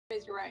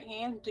raise your right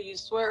hand. Do you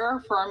swear or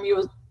affirm you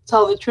will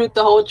tell the truth,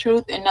 the whole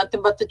truth, and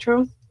nothing but the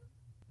truth?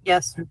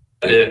 Yes.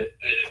 I did.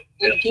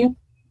 Thank you.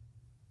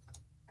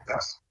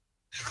 Yes.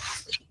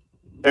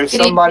 There's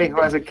somebody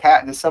who has a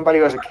There's somebody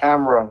who has a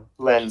camera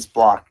lens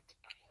blocked.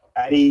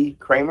 Addie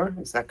Kramer,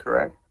 is that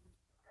correct?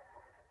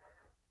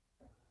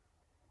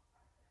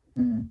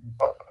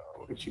 Oh,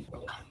 where'd she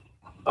go?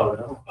 Oh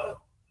no.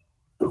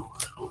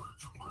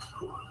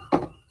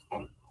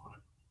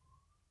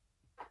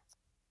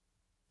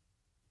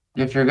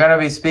 If you're going to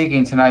be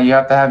speaking tonight, you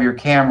have to have your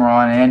camera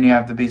on and you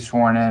have to be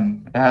sworn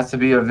in. It has to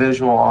be a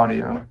visual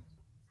audio.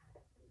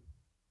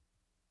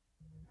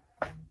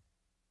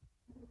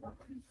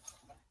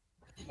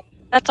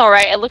 That's all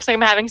right. It looks like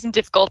I'm having some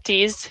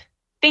difficulties.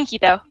 Thank you,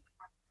 though.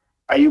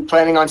 Are you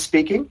planning on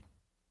speaking?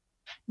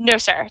 No,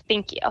 sir.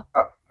 Thank you.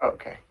 Oh,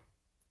 okay.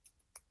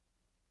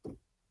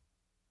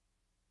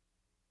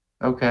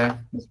 Okay.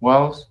 Ms.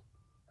 Wells?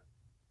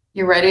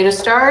 You ready to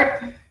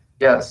start?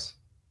 Yes.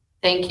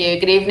 Thank you.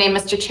 Good evening,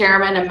 Mr.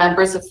 Chairman and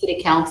members of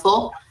City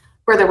Council.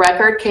 For the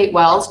record, Kate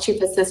Wells, Chief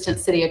Assistant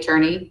City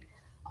Attorney.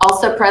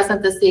 Also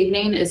present this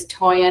evening is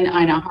Toyin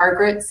Ina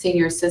Hargret,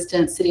 Senior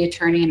Assistant City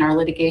Attorney in our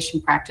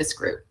Litigation Practice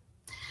Group.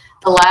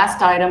 The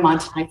last item on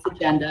tonight's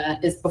agenda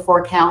is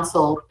before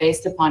Council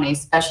based upon a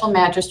special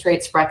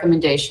magistrate's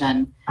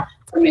recommendation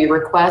from a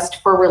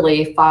request for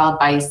relief filed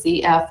by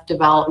ZF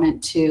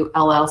Development 2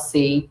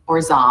 LLC, or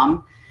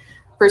ZOM,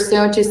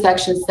 pursuant to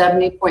Section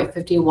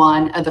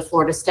 70.51 of the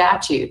Florida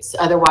Statutes,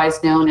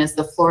 otherwise known as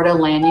the Florida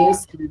Land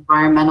Use and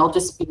Environmental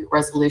Dispute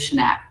Resolution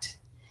Act.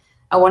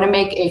 I want to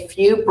make a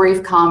few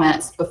brief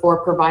comments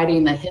before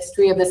providing the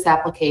history of this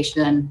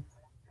application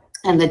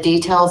and the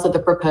details of the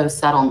proposed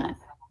settlement.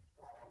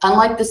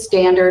 Unlike the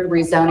standard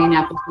rezoning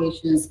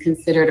applications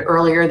considered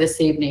earlier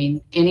this evening,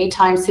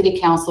 anytime City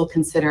Council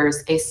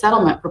considers a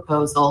settlement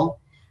proposal,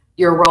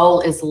 your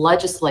role is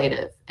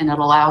legislative, and it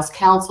allows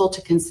Council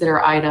to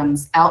consider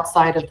items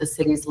outside of the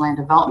city's land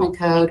development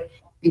code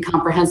and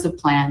comprehensive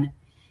plan,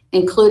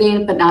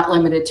 including but not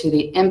limited to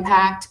the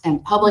impact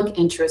and public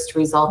interest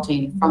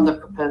resulting from the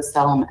proposed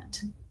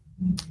settlement.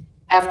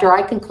 After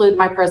I conclude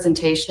my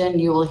presentation,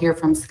 you will hear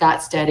from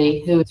Scott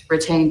Steady, who is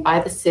retained by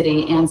the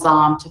city and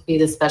ZOM to be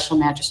the special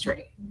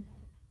magistrate.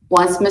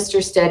 Once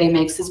Mr. Steady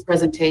makes his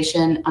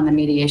presentation on the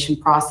mediation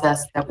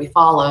process that we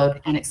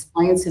followed and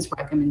explains his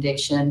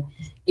recommendation,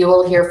 you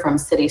will hear from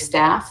city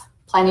staff,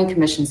 planning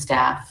commission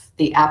staff,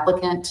 the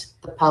applicant,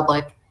 the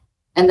public,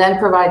 and then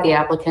provide the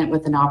applicant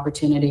with an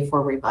opportunity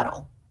for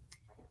rebuttal.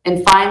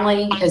 And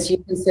finally, as you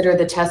consider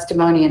the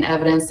testimony and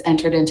evidence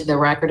entered into the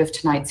record of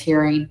tonight's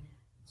hearing,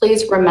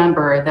 please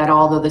remember that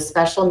although the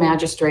special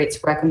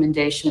magistrate's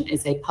recommendation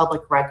is a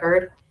public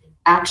record,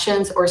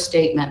 actions or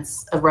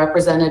statements of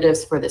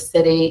representatives for the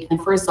city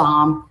and for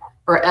ZOM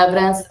are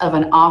evidence of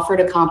an offer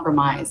to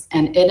compromise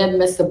and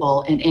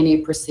inadmissible in any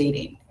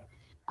proceeding.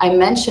 I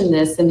mention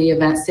this in the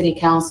event City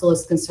Council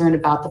is concerned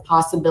about the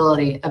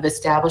possibility of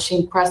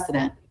establishing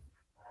precedent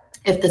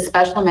if the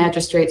special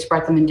magistrate's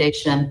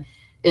recommendation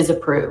is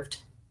approved.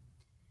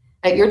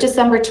 At your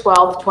December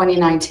 12,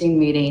 2019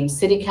 meeting,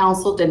 City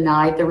Council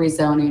denied the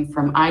rezoning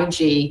from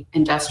IG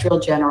Industrial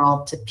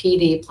General to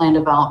PD Plan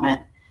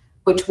Development,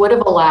 which would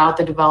have allowed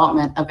the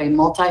development of a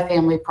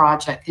multifamily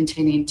project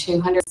containing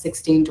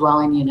 216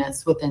 dwelling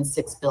units within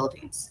 6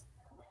 buildings.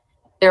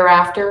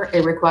 Thereafter,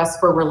 a request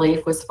for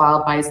relief was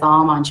filed by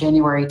ZOM on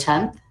January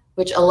 10th,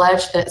 which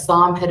alleged that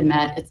ZOM had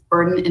met its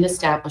burden in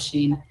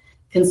establishing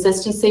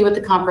consistency with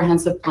the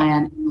comprehensive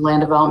plan and the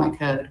land development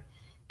code,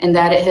 and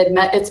that it had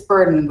met its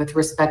burden with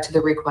respect to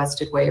the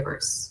requested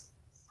waivers.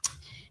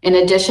 In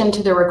addition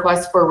to the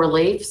request for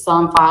relief,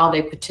 ZOM filed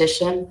a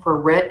petition for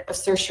writ of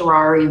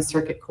certiorari in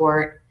circuit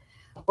court,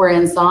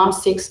 wherein ZOM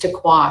seeks to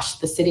quash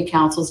the City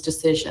Council's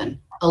decision,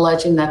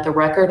 alleging that the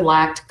record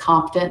lacked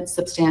competent,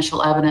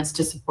 substantial evidence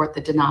to support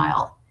the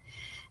denial,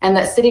 and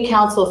that City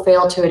Council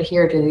failed to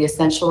adhere to the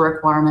essential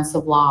requirements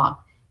of law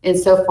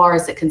insofar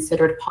as it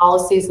considered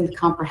policies in the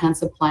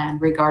comprehensive plan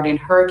regarding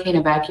hurricane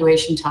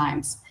evacuation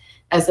times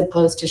as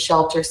opposed to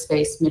shelter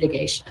space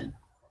mitigation.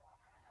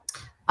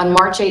 On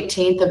March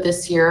 18th of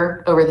this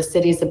year, over the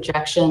city's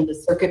objection, the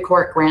circuit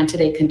court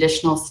granted a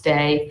conditional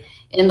stay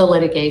in the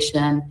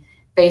litigation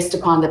based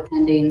upon the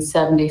pending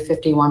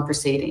 7051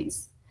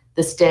 proceedings.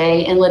 The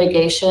stay in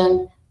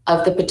litigation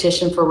of the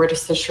petition for writ of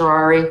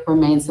certiorari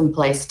remains in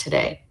place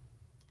today.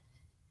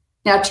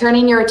 Now,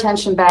 turning your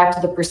attention back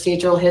to the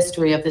procedural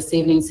history of this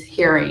evening's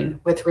hearing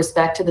with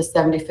respect to the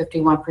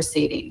 7051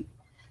 proceeding.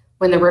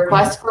 When the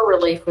request for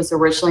relief was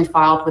originally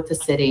filed with the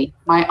city,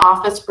 my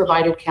office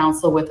provided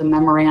counsel with a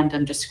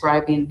memorandum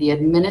describing the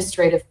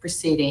administrative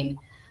proceeding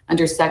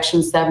under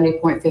Section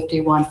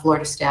 70.51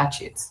 Florida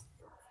statutes.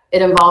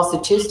 It involves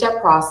a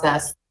two-step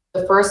process,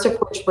 the first of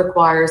which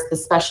requires the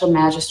special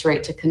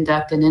magistrate to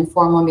conduct an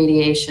informal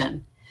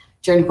mediation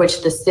during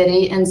which the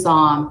city and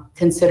ZOM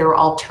consider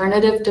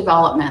alternative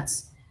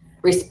developments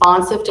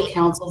responsive to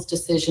council's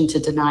decision to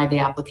deny the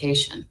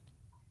application.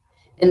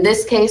 In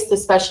this case, the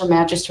special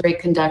magistrate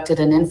conducted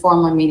an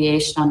informal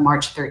mediation on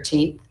March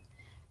 13th.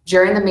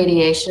 During the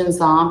mediation,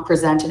 ZOM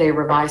presented a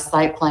revised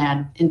site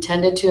plan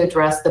intended to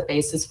address the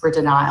basis for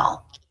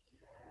denial.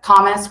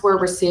 Comments were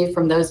received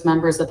from those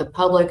members of the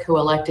public who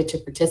elected to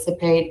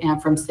participate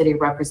and from city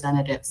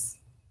representatives.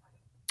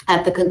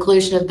 At the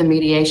conclusion of the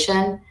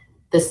mediation,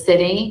 the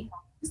city,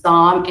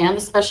 ZOM, and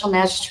the special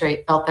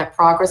magistrate felt that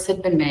progress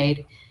had been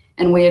made,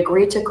 and we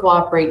agreed to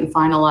cooperate in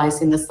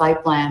finalizing the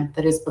site plan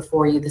that is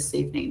before you this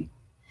evening.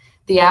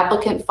 The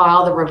applicant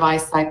filed the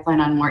revised site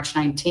plan on March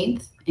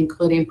 19th,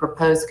 including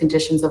proposed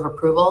conditions of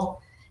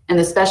approval, and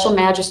the special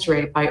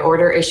magistrate, by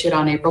order issued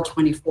on April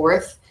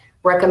 24th,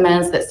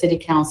 recommends that City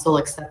Council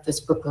accept this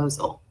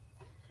proposal.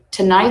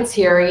 Tonight's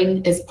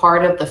hearing is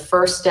part of the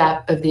first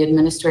step of the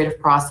administrative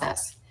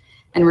process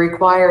and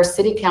requires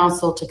City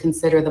Council to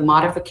consider the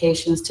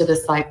modifications to the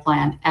site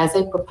plan as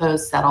a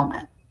proposed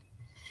settlement.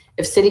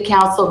 If City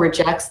Council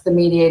rejects the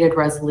mediated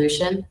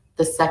resolution,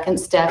 the second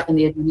step in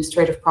the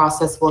administrative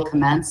process will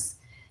commence,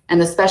 and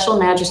the special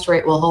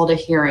magistrate will hold a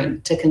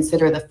hearing to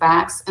consider the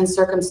facts and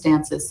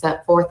circumstances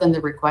set forth in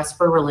the request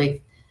for relief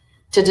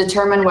to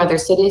determine whether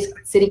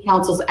City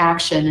Council's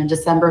action in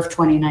December of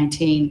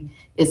 2019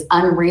 is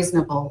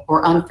unreasonable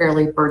or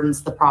unfairly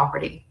burdens the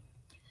property.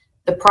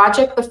 The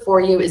project before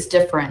you is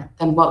different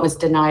than what was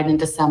denied in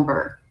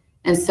December,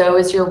 and so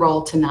is your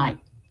role tonight.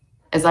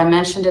 As I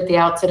mentioned at the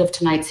outset of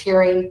tonight's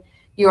hearing,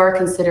 you are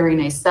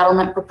considering a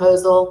settlement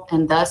proposal,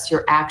 and thus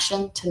your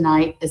action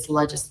tonight is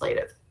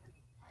legislative.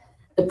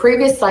 The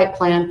previous site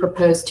plan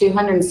proposed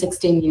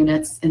 216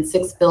 units in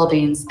 6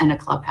 buildings and a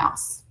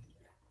clubhouse.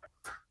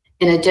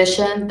 In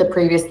addition, the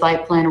previous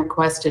site plan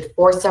requested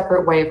 4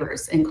 separate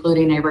waivers,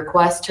 including a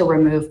request to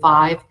remove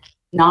 5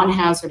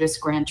 non-hazardous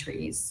grand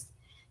trees,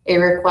 a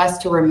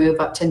request to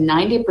remove up to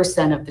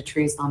 90% of the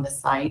trees on the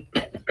site,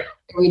 a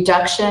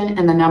reduction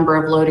in the number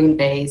of loading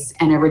bays,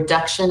 and a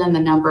reduction in the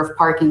number of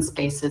parking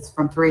spaces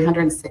from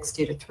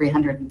 360 to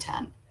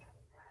 310.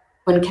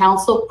 When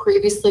council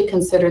previously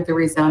considered the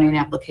rezoning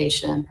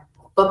application,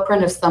 the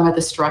footprint of some of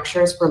the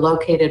structures were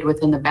located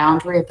within the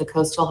boundary of the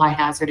coastal high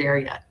hazard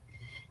area,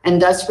 and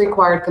thus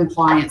required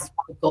compliance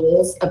with the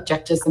goals,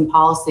 objectives, and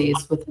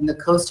policies within the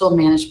coastal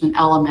management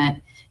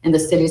element in the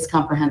city's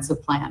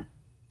comprehensive plan.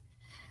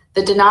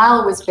 The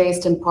denial was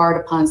based in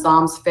part upon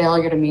ZOM's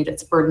failure to meet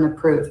its burden of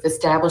proof,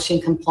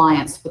 establishing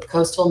compliance with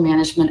coastal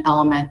management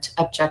element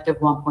objective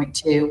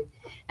 1.2,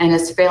 and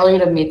its failure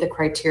to meet the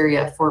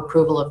criteria for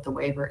approval of the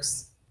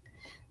waivers.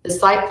 The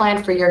site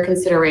plan for your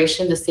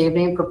consideration this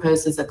evening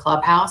proposes a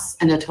clubhouse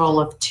and a total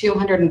of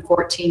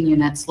 214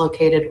 units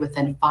located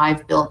within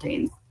 5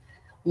 buildings,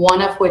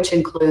 one of which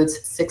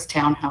includes 6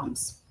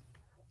 townhomes.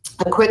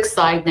 A quick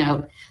side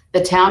note,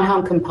 the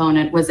townhome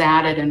component was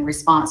added in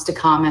response to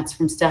comments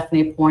from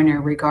Stephanie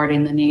Pointer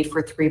regarding the need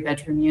for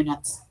 3-bedroom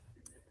units.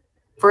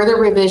 Further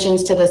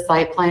revisions to the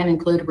site plan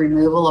include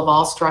removal of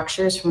all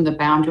structures from the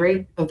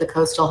boundary of the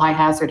coastal high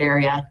hazard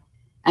area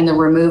and the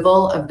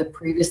removal of the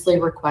previously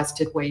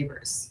requested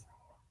waivers.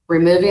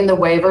 Removing the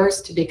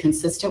waivers to be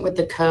consistent with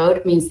the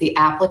code means the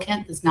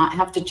applicant does not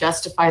have to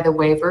justify the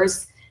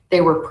waivers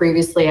they were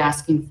previously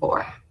asking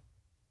for.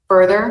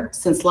 Further,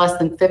 since less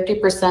than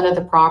 50% of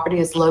the property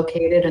is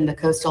located in the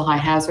coastal high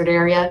hazard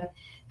area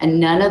and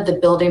none of the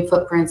building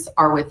footprints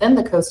are within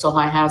the coastal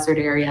high hazard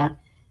area,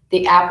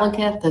 the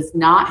applicant does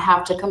not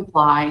have to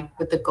comply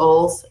with the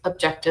goals,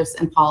 objectives,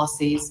 and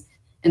policies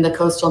in the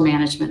coastal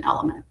management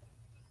element.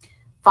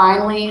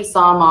 Finally,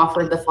 ZOM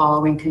offered the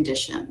following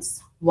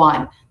conditions.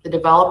 1, the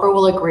developer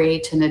will agree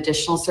to an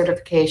additional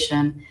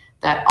certification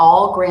that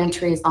all grand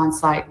trees on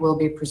site will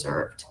be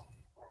preserved.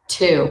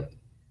 2,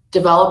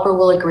 developer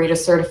will agree to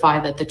certify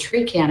that the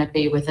tree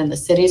canopy within the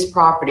city's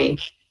property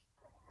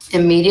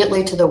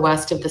immediately to the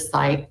west of the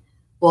site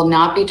will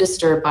not be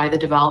disturbed by the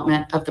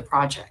development of the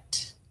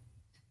project.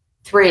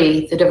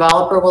 3, the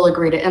developer will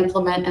agree to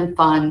implement and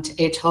fund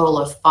a total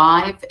of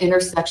 5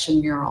 intersection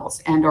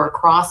murals and/or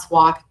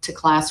crosswalk to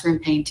classroom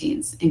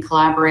paintings in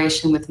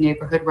collaboration with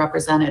neighborhood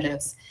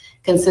representatives,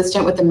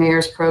 consistent with the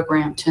mayor's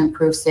program to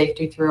improve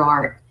safety through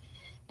art.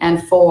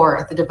 And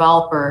 4, the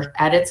developer,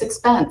 at its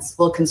expense,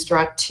 will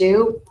construct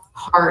 2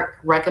 HART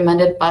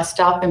recommended bus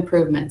stop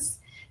improvements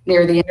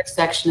near the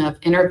intersection of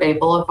Inner Bay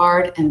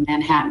Boulevard and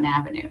Manhattan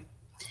Avenue.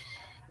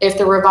 If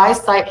the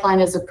revised site plan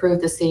is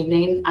approved this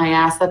evening, I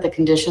ask that the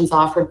conditions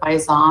offered by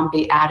ZOM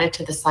be added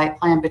to the site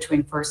plan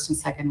between first and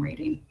second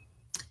reading.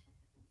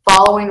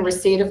 Following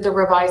receipt of the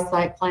revised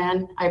site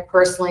plan, I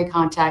personally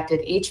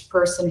contacted each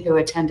person who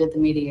attended the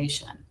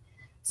mediation.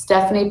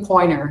 Stephanie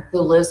Pointer, who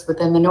lives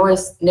within the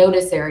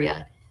notice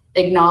area,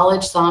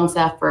 acknowledged ZOM's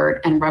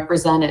effort and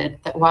represented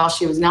that while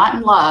she was not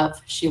in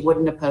love, she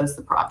wouldn't oppose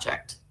the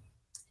project.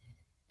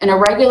 In a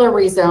regular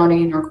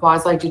rezoning or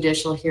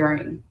quasi-judicial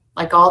hearing,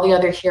 like all the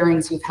other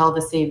hearings we've held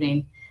this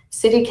evening,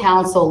 City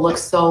Council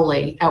looks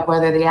solely at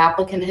whether the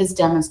applicant has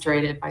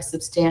demonstrated by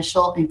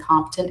substantial and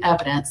competent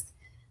evidence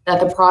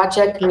that the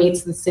project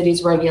meets the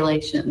city's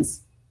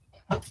regulations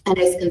and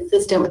is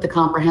consistent with the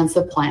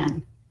comprehensive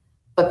plan.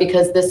 But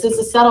because this is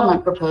a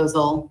settlement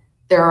proposal,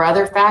 there are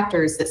other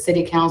factors that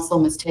City Council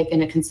must take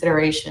into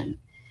consideration,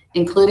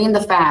 including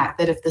the fact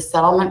that if the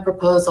settlement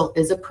proposal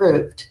is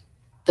approved,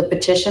 the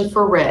petition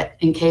for writ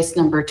in case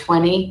number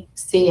 20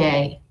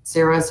 CA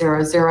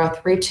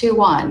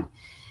 000321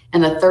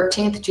 and the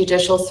 13th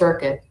Judicial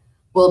Circuit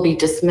will be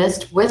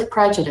dismissed with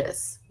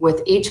prejudice,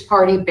 with each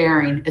party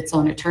bearing its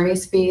own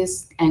attorney's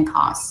fees and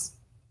costs.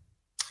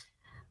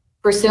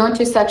 Pursuant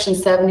to Section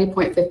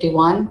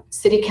 70.51,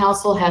 City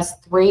Council has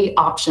 3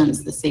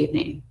 options this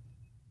evening.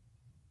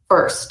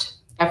 First,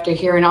 after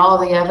hearing all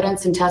of the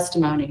evidence and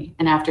testimony,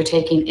 and after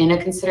taking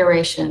into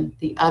consideration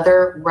the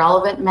other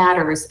relevant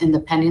matters in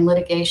the pending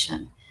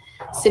litigation,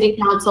 City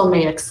Council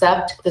may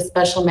accept the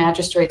special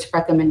magistrate's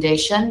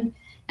recommendation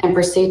and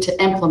proceed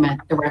to implement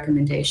the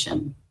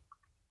recommendation.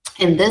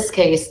 In this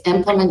case,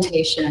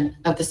 implementation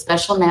of the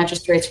special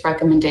magistrate's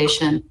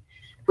recommendation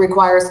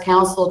requires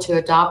council to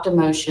adopt a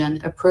motion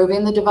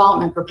approving the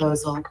development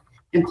proposal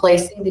and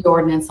placing the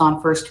ordinance on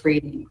first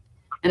reading.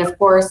 And of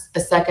course, a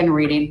second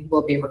reading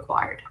will be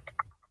required.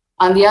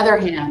 On the other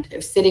hand,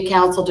 if City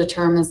Council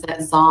determines that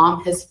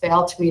ZOM has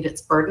failed to meet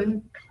its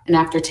burden, and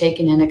after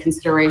taking into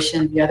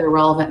consideration the other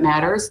relevant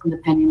matters in the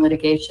pending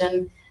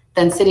litigation,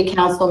 then City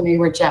Council may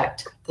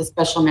reject the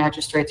special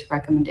magistrate's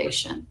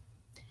recommendation.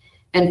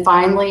 And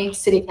finally,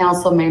 City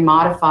Council may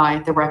modify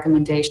the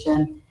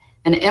recommendation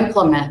and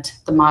implement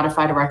the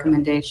modified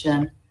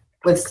recommendation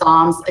with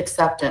ZOM's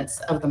acceptance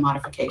of the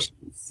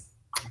modifications.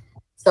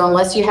 So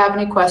unless you have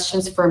any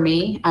questions for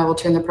me, I will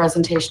turn the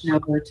presentation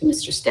over to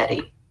Mr.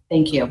 Steady.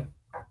 Thank you.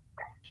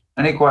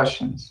 Any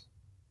questions?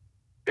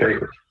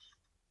 Okay.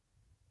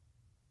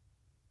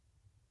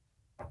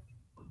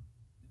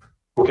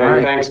 All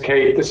right. Thanks,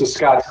 Kate. This is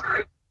Scott.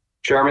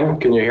 Chairman,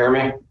 can you hear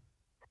me?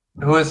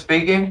 Who is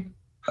speaking?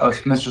 Oh,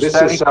 it's Mr. This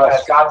Steady. is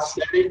Scott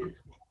Steady.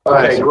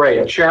 Okay,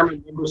 great.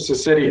 Chairman, members of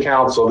City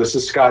Council, this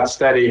is Scott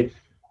Steady,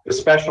 the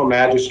special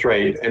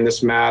magistrate in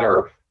this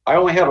matter. I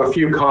only have a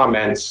few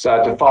comments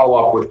to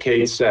follow up what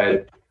Kate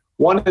said.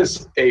 One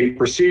is a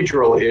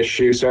procedural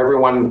issue, so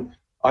everyone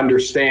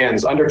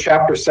understands. Under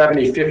Chapter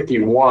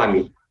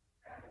 7051,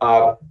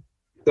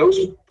 those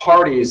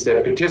parties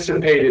that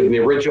participated in the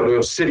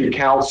original City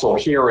Council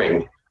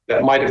hearing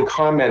that might have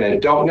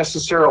commented don't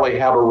necessarily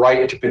have a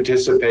right to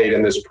participate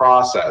in this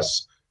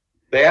process.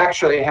 They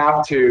actually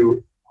have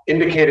to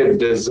indicate a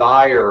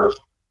desire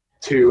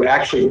to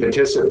actually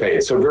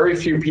participate. So very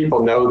few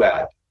people know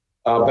that.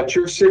 But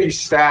your city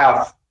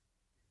staff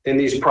in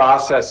these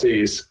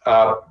processes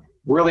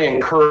really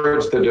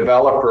encourage the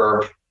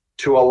developer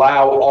to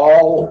allow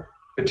all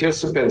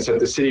participants at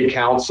the City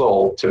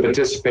Council to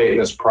participate in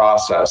this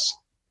process.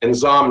 And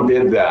ZOM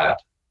did that.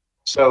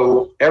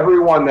 So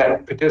everyone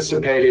that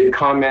participated,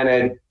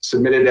 commented,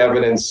 submitted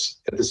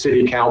evidence at the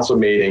City Council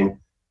meeting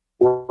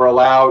were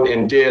allowed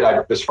and did,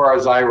 as far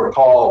as I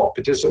recall,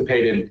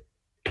 participated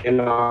in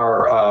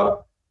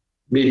our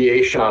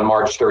mediation on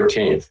March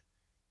 13th.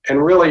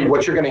 And really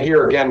what you're going to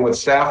hear again when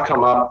staff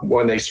come up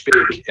when they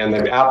speak and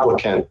the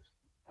applicant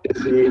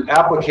is the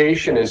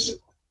application is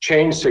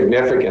changed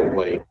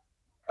significantly.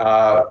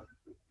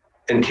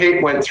 And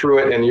Kate went through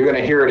it and you're going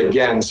to hear it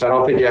again. So I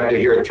don't think you have to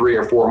hear it 3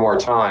 or 4 more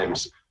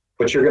times,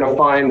 but you're going to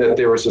find that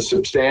there was a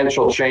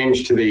substantial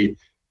change to the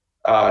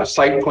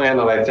site plan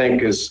that I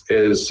think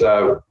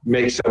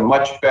makes a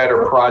much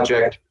better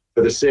project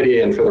for the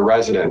city and for the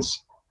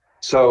residents.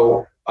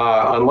 So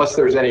unless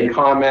there's any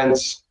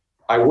comments,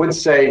 I would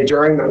say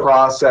during the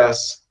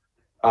process,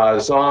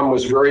 ZOM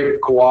was very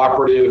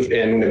cooperative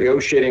in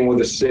negotiating with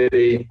the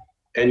city,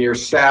 and your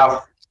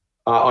staff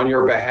on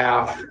your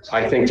behalf,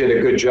 I think did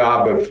a good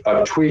job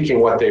of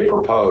tweaking what they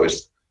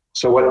proposed.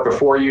 So what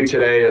before you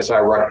today is I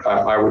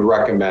would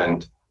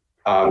recommend.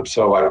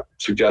 So I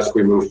suggest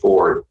we move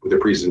forward with the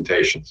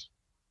presentations.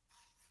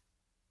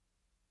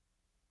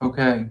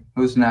 Okay,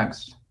 who's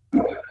next?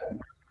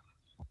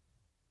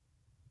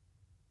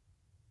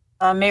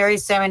 Mary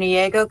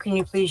Samaniego, can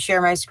you please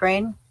share my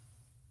screen?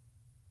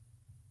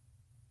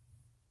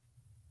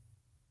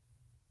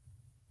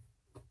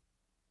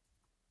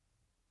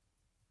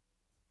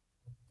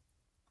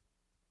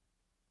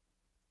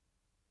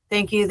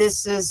 Thank you.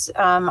 This is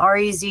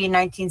REZ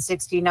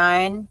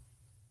 1969.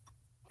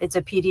 It's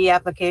a PD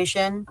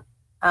application.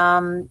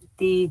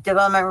 The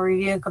Development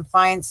Review and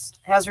Compliance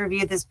has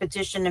reviewed this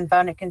petition and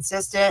found it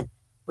consistent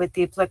with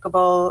the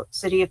applicable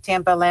City of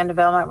Tampa land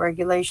development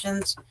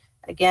regulations.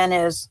 Again,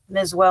 as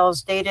Ms. Wells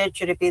stated,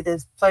 should it be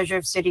the pleasure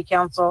of City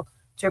Council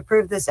to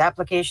approve this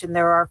application,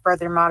 there are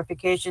further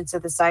modifications to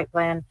the site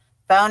plan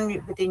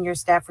found within your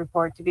staff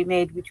report to be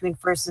made between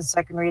first and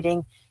second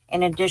reading,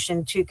 in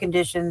addition to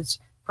conditions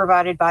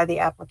provided by the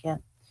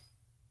applicant.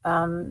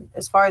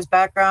 As far as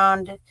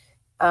background,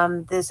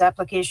 this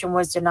application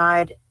was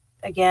denied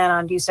again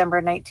on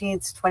December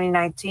 19th,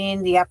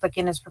 2019. The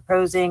applicant is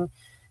proposing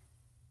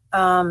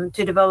to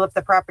develop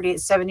the property at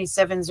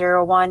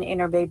 7701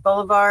 Inner Bay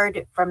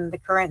Boulevard from the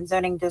current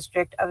zoning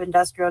district of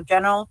industrial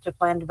general to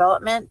planned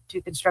development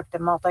to construct a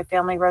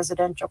multifamily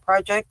residential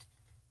project.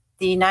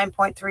 The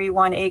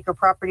 9.31 acre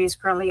property is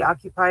currently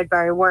occupied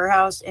by a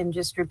warehouse and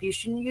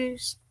distribution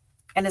use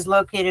and is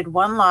located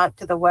 1 lot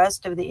to the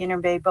west of the Inner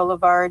Bay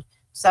Boulevard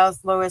South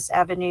Lois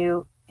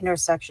Avenue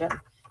intersection.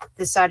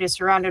 This site is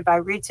surrounded by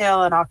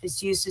retail and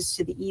office uses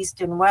to the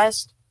east and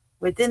west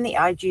within the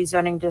IG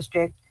zoning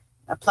district.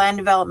 A plan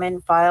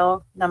development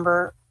file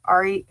number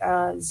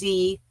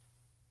RZ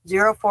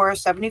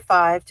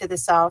 0475 to the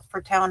south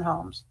for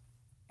townhomes.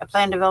 A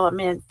plan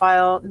development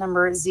file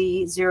number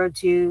Z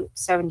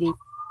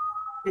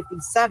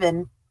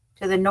 0257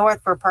 to the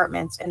north for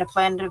apartments, and a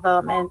plan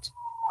development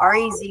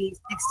REZ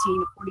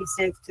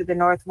 1646 to the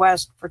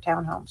northwest for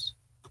townhomes.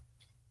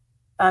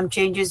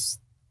 Changes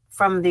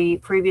from the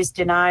previous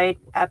denied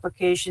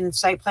application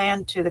site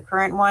plan to the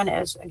current one,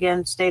 as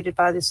again stated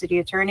by the city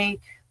attorney.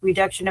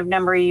 Reduction of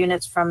number of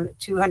units from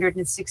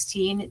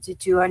 216 to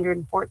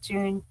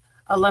 214,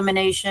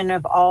 elimination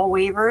of all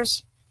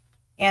waivers,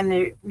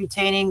 and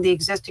retaining the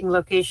existing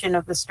location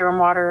of the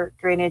stormwater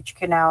drainage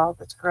canal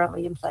that's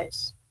currently in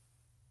place.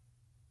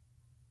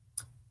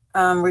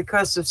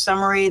 Request of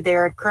summary,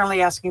 they're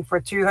currently asking for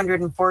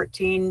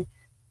 214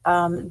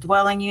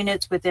 dwelling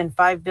units within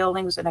 5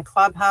 buildings and a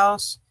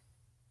clubhouse.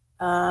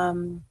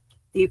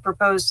 The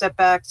proposed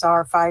setbacks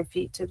are 5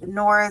 feet to the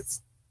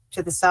north,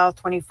 to the south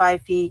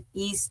 25 feet,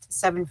 east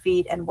 7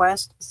 feet, and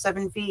west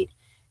 7 feet,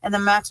 and the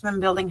maximum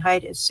building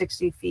height is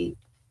 60 feet.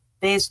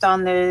 Based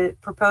on the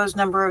proposed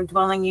number of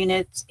dwelling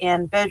units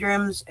and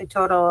bedrooms, a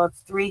total of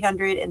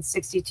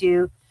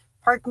 362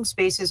 parking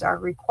spaces are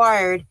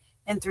required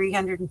and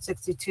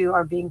 362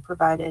 are being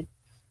provided.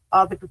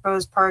 All the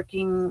proposed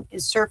parking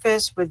is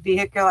surface with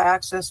vehicular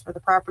access for the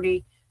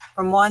property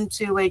from one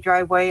two-way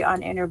driveway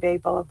on Inner Bay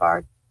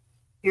Boulevard.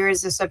 Here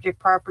is the subject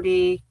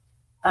property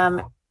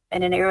and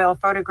an aerial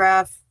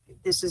photograph.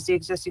 This is the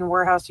existing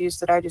warehouse use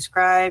that I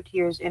described.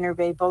 Here's Inner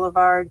Bay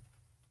Boulevard.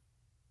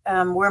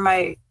 Where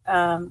my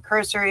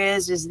cursor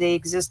is the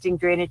existing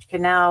drainage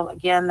canal.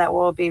 Again, that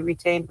will be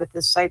retained with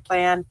this site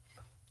plan.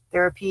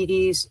 There are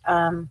PDs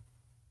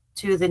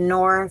to the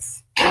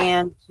north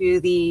and to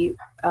the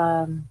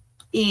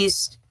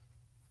east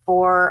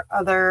for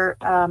other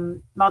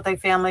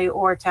multifamily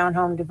or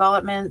townhome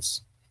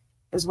developments,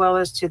 as well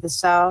as to the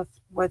south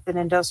with an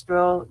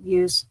industrial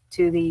use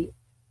to the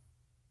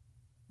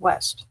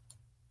west.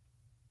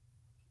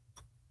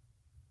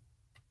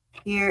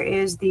 Here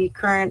is the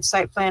current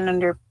site plan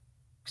under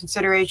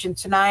consideration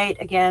tonight.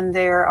 Again,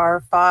 there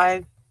are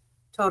 5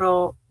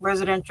 total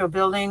residential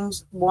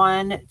buildings,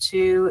 1,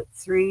 2,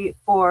 3,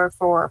 4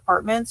 for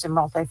apartments and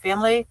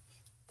multifamily.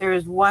 There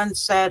is 1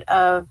 set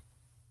of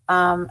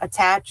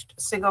attached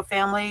single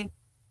family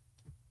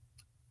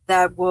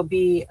that will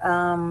be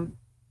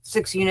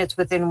 6 units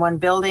within 1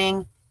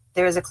 building.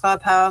 There is a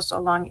clubhouse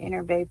along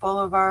Inner Bay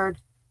Boulevard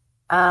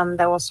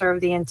that will serve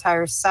the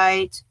entire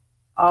site.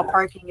 All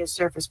parking is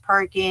surface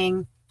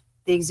parking.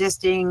 The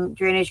existing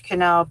drainage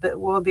canal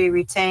will be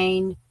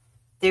retained.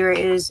 There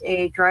is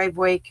a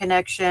driveway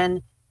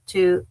connection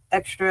to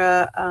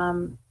extra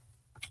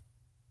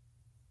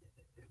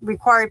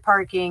required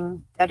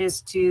parking that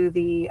is to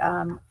the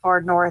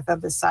far north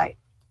of the site.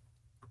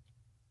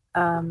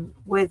 And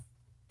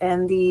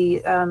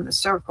the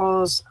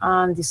circles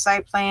on the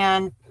site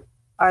plan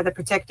are the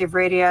protective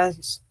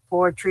radius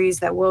for trees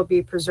that will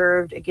be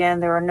preserved. Again,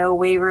 there are no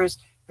waivers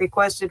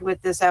requested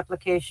with this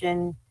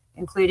application,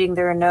 including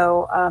there are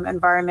no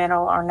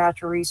environmental or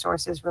natural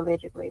resources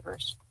related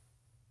waivers.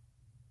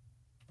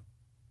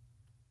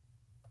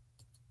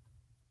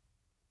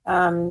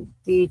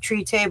 The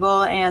tree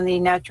table and the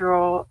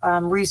natural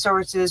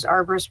resources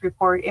arborist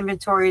report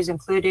inventory is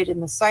included in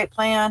the site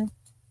plan,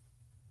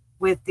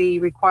 with the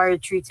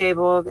required tree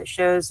table that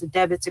shows the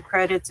debits and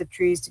credits of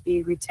trees to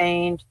be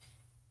retained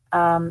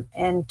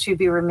and to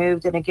be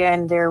removed. And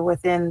again, they're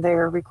within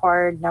their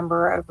required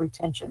number of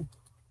retention.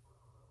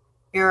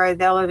 Here are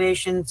the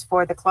elevations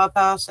for the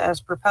clubhouse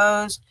as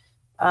proposed.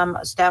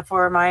 Staff will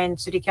remind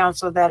City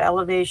Council that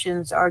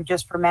elevations are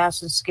just for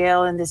mass and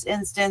scale in this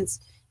instance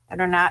and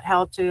are not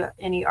held to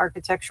any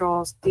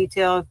architectural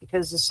detail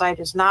because the site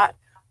is not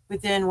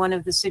within one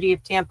of the City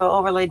of Tampa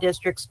overlay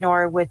districts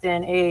nor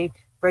within a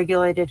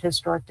regulated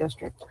historic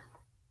district.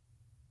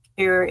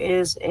 Here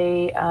is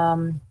a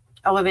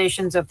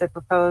elevations of the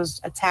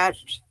proposed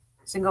attached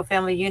single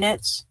family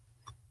units.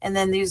 And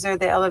then these are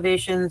the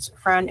elevations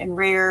front and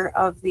rear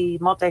of the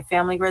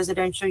multifamily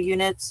residential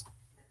units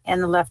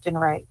and the left and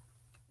right.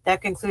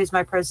 That concludes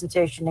my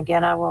presentation.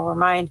 Again, I will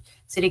remind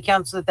City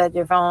Council that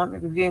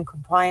Development Review and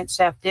Compliance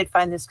staff did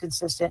find this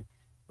consistent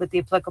with the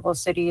applicable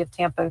City of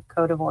Tampa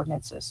Code of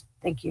Ordinances.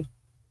 Thank you.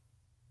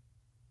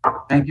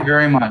 Thank you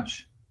very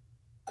much.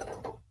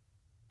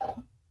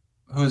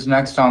 Who's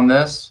next on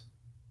this?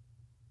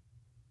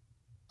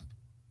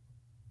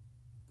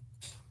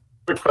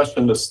 Quick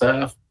question to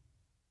staff.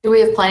 Do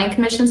we have Planning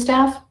Commission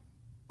staff?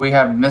 We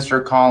have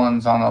Mr.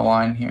 Collins on the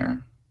line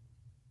here.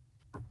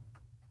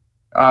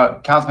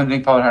 Councilman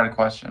Dinkfelder had a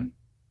question.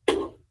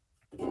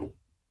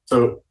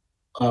 So,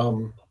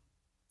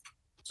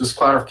 just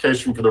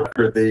clarification for the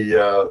record,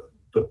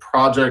 the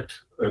project,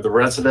 or the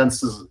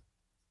residences,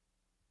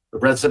 the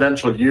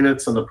residential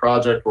units in the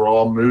project were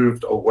all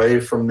moved away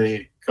from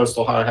the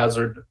coastal high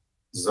hazard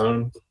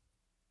zone?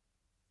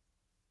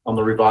 on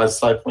the revised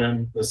site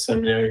plan, Ms.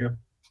 Samaniego?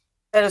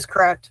 That is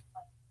correct.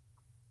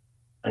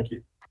 Thank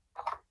you.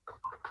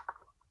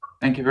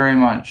 Thank you very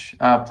much.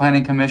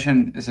 Planning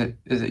Commission, is it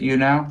you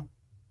now?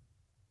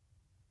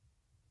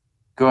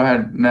 Go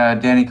ahead,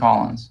 Danny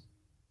Collins.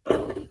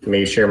 May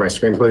you share my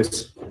screen,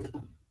 please?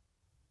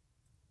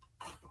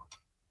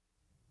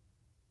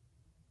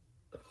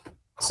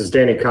 This is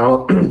Danny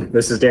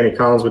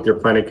Collins with your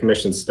Planning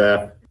Commission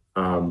staff.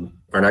 Our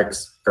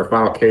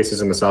final case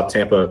is in the South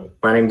Tampa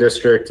Planning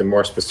District, and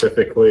more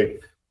specifically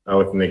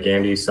within the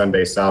Gandy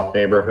Sunday South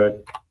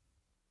neighborhood.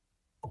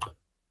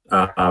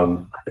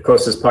 The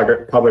closest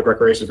public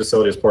recreation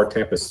facility is Port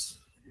Tampa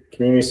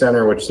Community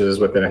Center, which is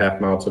within a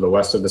half mile to the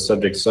west of the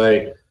subject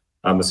site.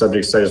 The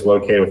subject site is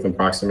located within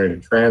proximity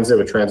to transit,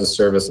 with transit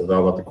service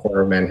available at the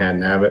corner of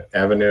Manhattan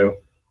Avenue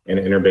and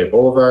Interbay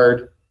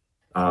Boulevard.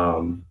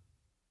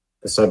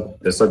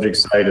 The subject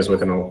site is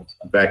within an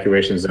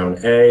evacuation zone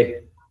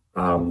A.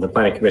 The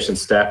Planning Commission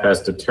staff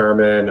has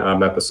determined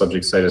that the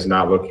subject site is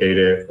not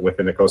located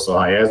within the coastal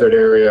high hazard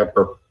area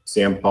per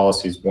CM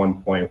policies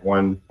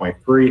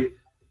 1.1.3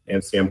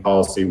 and CM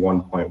policy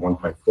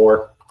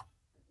 1.1.4.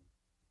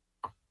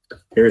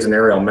 Here's an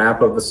aerial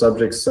map of the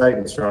subject site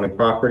and surrounding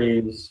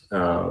properties.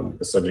 The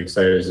subject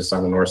site is just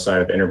on the north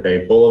side of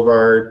Interbay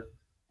Boulevard,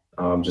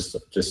 just to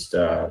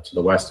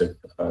the west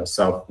of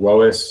South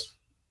Lois.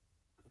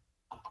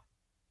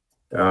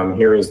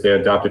 Here is the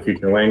adopted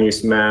future land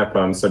use map.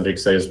 Subject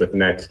site is within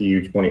that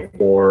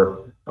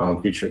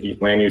TU24 future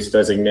land use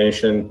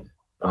designation.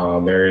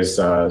 There is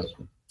some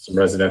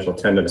residential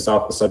 10 to the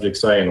south of the subject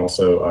site, and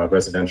also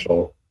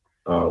residential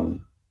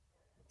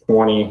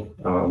 20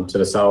 to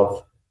the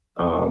south.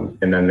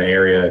 And then the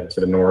area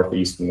to the north,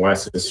 east, and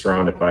west is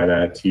surrounded by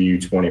that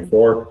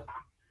TU24.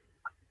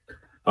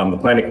 The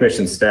Planning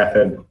Commission staff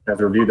has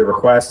reviewed the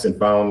request and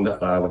found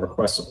the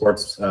request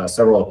supports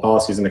several of the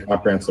policies in the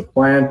comprehensive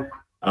plan.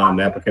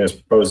 The applicant is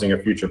proposing a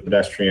future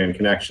pedestrian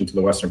connection to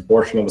the western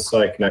portion of the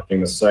site,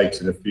 connecting the site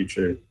to the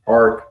future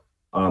park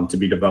to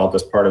be developed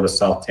as part of the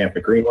South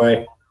Tampa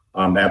Greenway.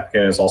 The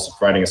applicant is also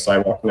providing a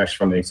sidewalk connection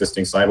from the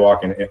existing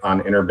sidewalk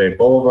on Interbay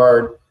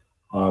Boulevard,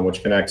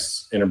 which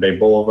connects Interbay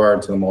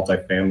Boulevard to the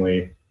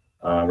multifamily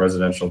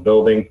residential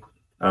building.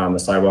 The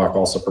sidewalk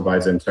also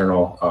provides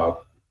internal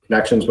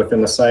connections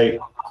within the site.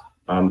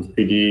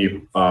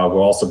 PD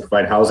will also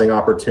provide housing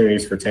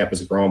opportunities for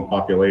Tampa's growing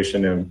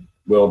population and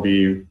will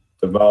be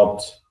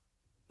developed,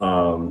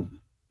 will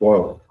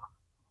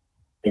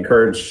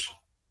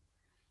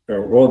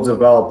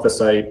develop the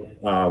site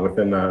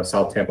within the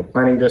South Tampa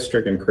Planning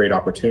District and create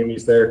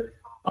opportunities there.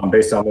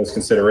 Based on those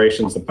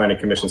considerations, the Planning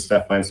Commission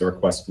staff finds the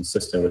request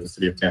consistent with the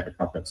City of Tampa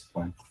Comprehensive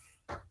Plan.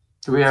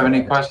 Do we have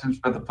any questions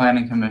for the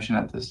Planning Commission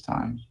at this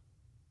time?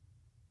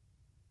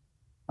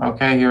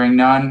 Okay, hearing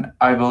none,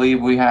 I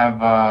believe we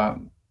have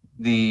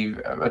the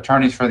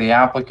attorneys for the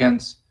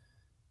applicants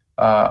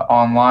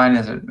online.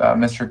 Is it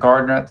Mr.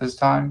 Gardner at this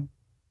time?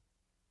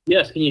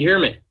 Yes, can you hear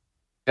me?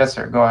 Yes,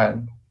 sir, go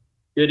ahead.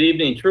 Good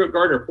evening, Truett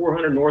Gardner,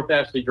 400 North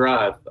Ashley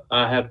Drive.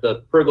 I have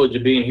the privilege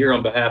of being here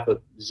on behalf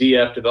of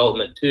ZF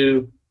Development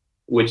 2,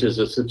 which is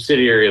a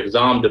subsidiary of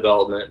ZOM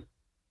Development.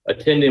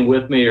 Attending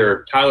with me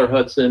are Tyler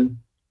Hudson,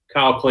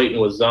 Kyle Clayton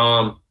with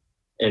ZOM,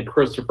 and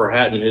Christopher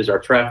Hatton, who's our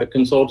traffic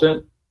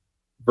consultant.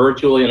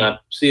 Virtually, and I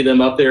see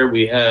them up there,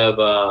 we have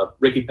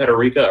Ricky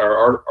Peterica,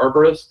 our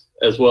arborist,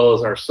 as well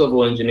as our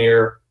civil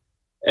engineer,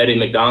 Eddie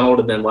McDonald.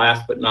 And then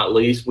last but not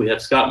least, we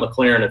have Scott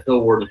McLaren of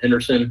Hillward and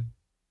Henderson,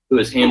 who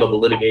has handled the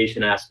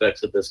litigation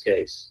aspects of this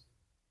case.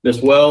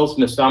 Ms. Wells,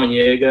 Ms.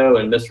 Samaniego,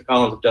 and Mr.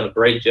 Collins have done a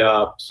great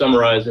job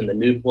summarizing the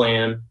new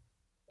plan,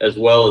 as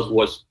well as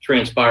what's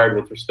transpired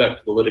with respect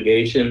to the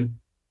litigation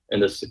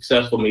and the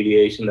successful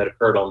mediation that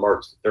occurred on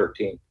March the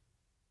 13th.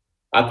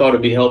 I thought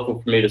it'd be helpful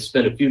for me to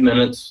spend a few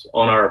minutes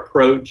on our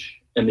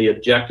approach and the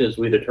objectives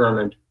we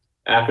determined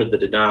after the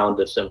denial in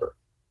December.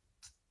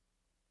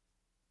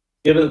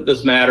 Given that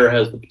this matter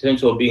has the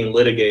potential of being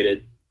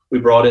litigated, we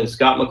brought in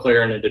Scott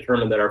McLaren and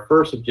determined that our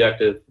first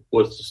objective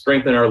was to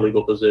strengthen our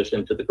legal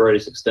position to the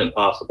greatest extent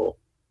possible.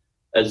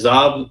 At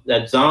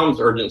ZOM's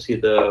urgency,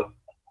 though,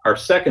 our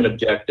second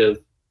objective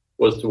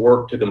was to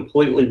work to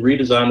completely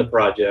redesign the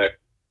project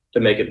to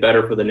make it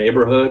better for the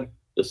neighborhood,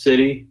 the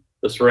city,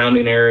 the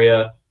surrounding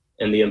area,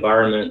 and the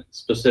environment,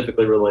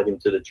 specifically relating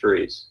to the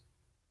trees.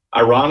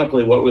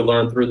 Ironically, what we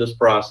learned through this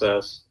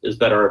process is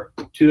that our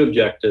two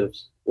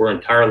objectives were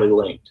entirely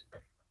linked.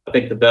 I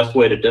think the best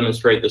way to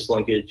demonstrate this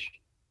linkage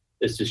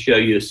is to show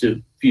you a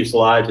few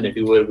slides, and if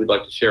you would, we'd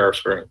like to share our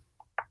screen.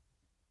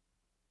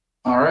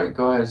 All right,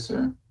 go ahead,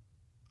 sir.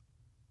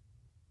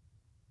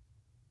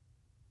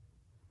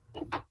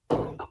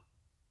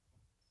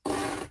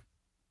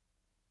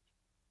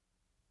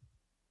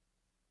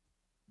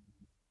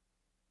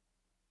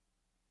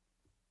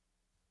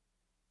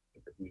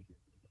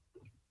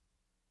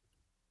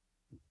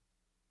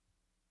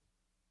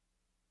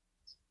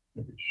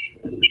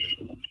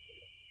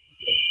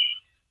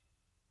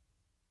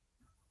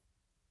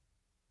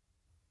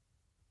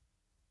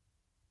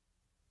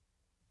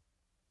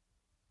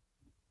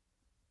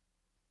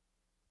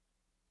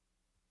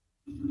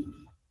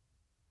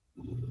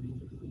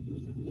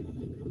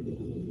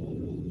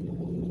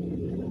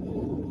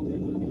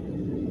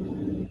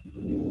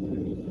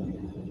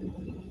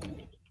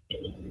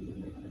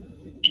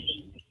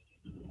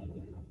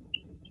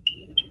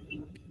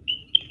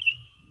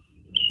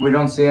 We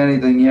don't see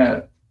anything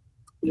yet.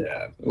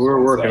 Yeah,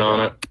 we're working on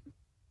it.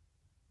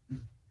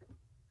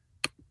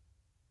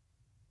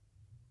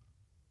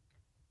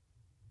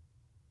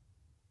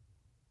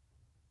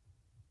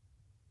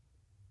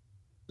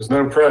 There's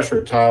no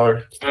pressure,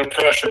 Tyler. No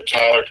pressure,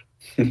 Tyler.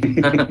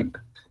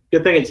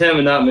 Good thing it's him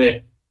and not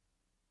me.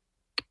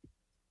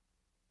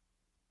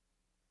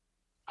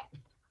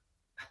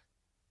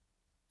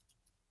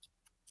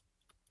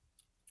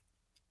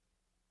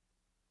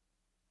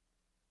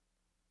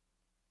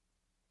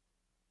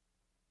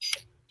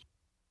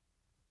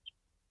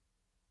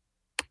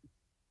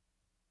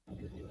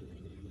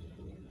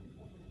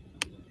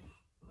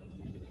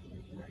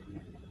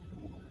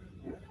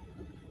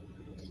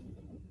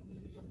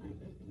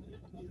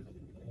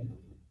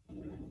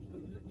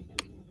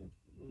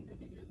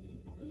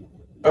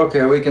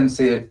 Okay, we can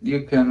see it.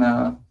 You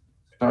can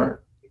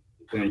start.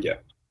 There you go.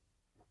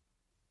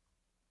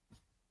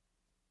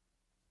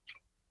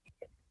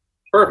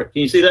 Perfect.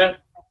 Can you see that?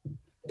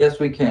 Yes,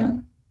 we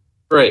can.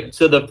 Great.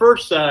 So the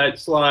first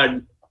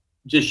slide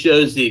just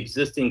shows the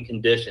existing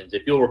conditions.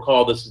 If you'll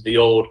recall, this is the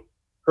old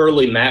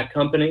Hurley Mat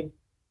Company.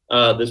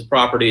 This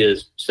property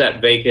is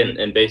sat vacant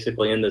and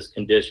basically in this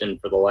condition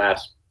for the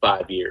last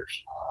 5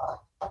 years.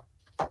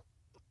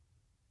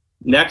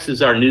 Next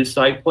is our new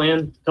site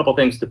plan. A couple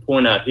things to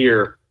point out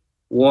here.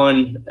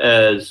 One,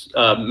 as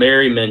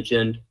Mary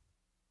mentioned,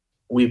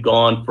 we've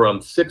gone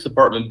from 6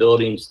 apartment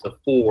buildings to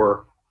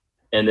 4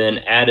 and then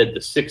added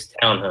the 6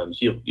 townhomes.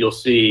 You'll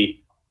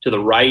see to the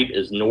right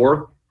is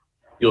north.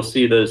 You'll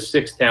see those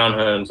 6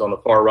 townhomes on the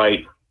far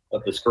right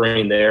of the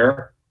screen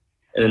there.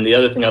 And then the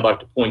other thing I'd like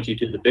to point you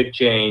to, the big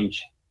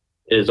change,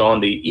 is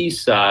on the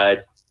east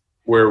side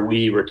where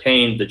we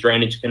retained the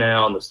drainage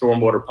canal and the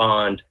stormwater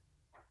pond,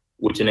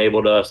 which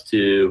enabled us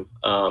to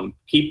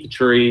keep the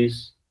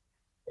trees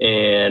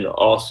and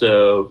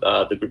also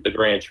the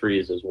grand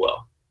trees as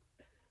well.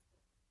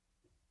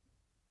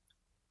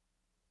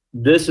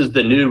 This is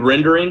the new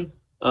rendering.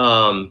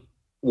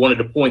 Wanted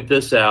to point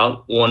this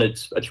out. One,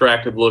 it's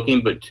attractive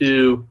looking, but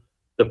 2,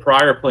 the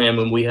prior plan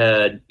when we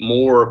had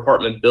more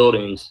apartment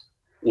buildings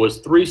was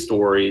 3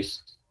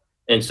 stories.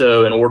 And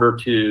so in order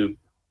to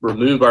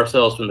remove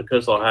ourselves from the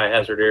coastal high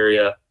hazard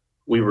area,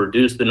 we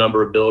reduced the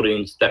number of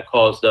buildings. That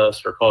caused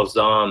us, or caused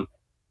ZOM,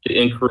 to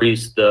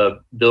increase the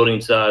building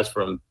size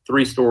from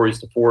 3 stories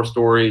to 4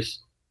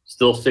 stories,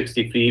 still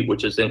 60 feet,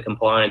 which is in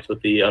compliance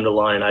with the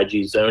underlying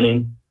IG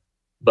zoning.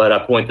 But I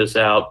point this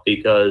out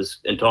because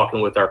in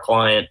talking with our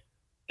client,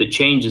 the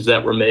changes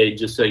that were made,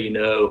 just so you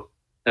know,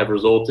 have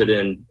resulted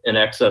in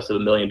excess of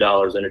 $1 million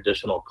in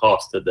additional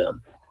cost to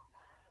them.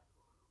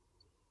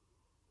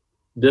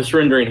 This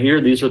rendering here,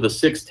 these are the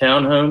 6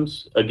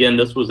 townhomes. Again,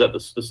 this was at the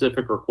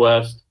specific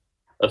request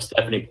of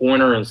Stephanie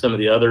Pointer and some of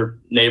the other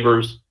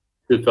neighbors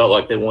who felt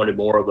like they wanted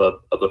more of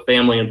a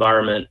family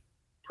environment.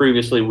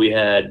 Previously, we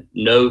had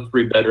no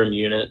 3-bedroom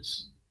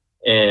units,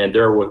 and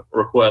their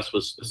request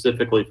was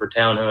specifically for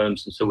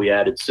townhomes, and so we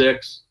added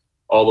 6,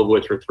 all of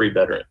which are 3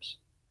 bedrooms.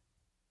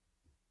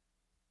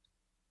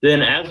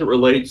 Then as it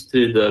relates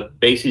to the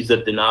bases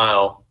of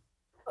denial,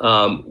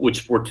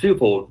 which were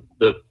twofold.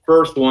 The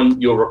first one,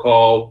 you'll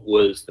recall,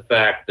 was the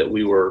fact that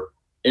we were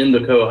in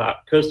the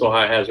coastal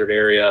high hazard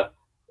area,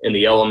 and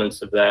the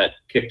elements of that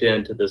kicked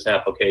into this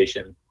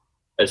application.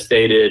 As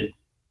stated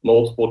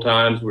multiple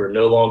times, we're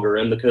no longer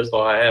in the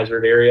coastal high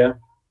hazard area,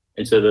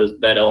 and so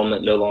that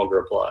element no longer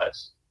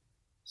applies.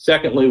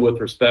 Secondly, with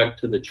respect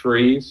to the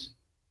trees,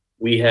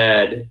 we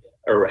had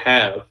or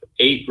have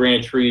 8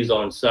 grand trees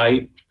on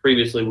site.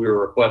 Previously, we were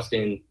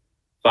requesting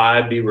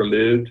 5 be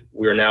removed.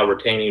 We are now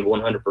retaining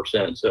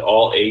 100%. So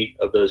all 8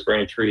 of those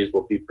grand trees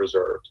will be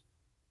preserved.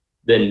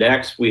 Then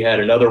next, we had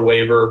another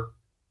waiver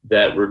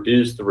that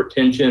reduced the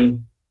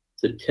retention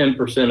to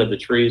 10% of the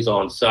trees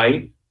on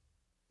site.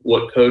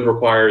 What code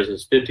requires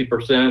is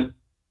 50%.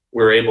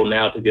 We're able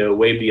now to go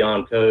way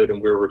beyond code,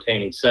 and we're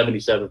retaining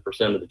 77%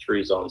 of the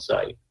trees on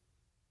site.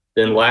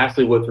 Then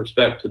lastly, with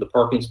respect to the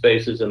parking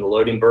spaces and the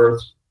loading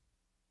berths,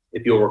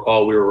 if you'll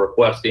recall, we were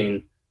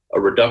requesting a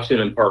reduction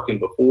in parking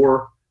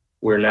before.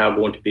 We're now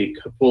going to be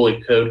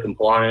fully code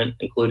compliant,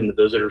 including the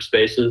visitor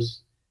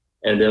spaces.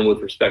 And then with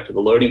respect to the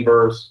loading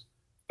berths,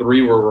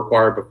 3 were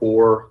required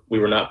before. We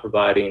were not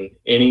providing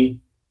any,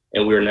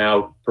 and we are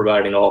now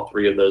providing all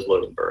 3 of those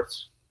loading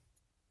berths.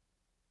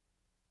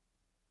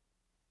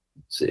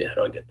 Let's see, how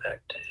do I get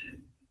back to?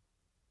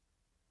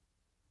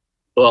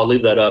 Well, I'll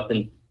leave that up.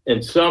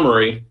 In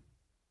summary,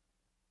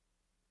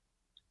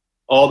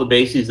 all the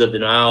bases of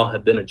denial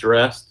have been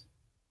addressed,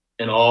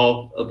 and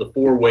all of the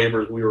 4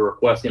 waivers we were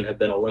requesting have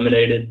been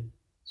eliminated,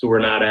 so we're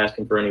not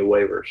asking for any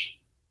waivers.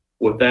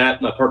 With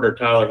that, my partner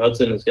Tyler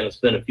Hudson is going to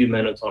spend a few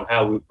minutes on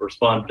how we've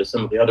responded to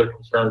some of the other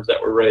concerns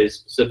that were raised,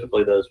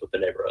 specifically those with the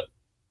neighborhood.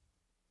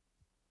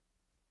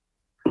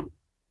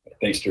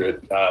 Thanks,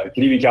 Truett. Good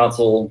evening,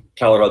 Council.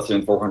 Tyler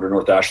Hudson, 400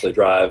 North Ashley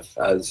Drive.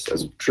 As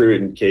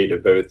Truett and Kate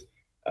have both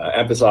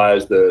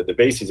emphasized, the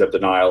bases of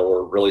denial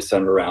were really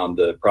centered around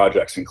the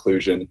project's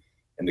inclusion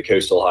in the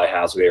coastal high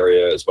hazard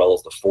area, as well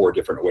as the 4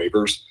 different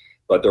waivers.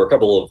 But there were a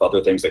couple of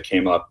other things that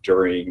came up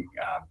during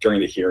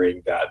the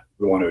hearing that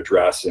we want to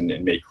address and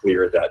make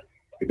clear that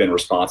we've been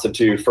responsive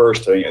to.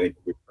 First, I think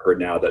we've heard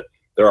now that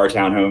there are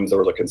townhomes. There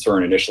was a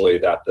concern initially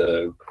that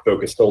the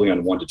focus solely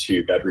on 1 to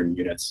 2 bedroom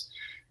units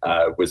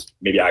was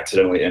maybe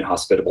accidentally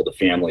inhospitable to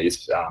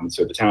families.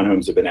 So the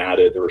townhomes have been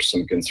added. There were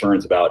some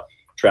concerns about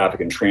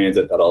traffic and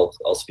transit that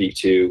I'll speak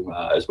to,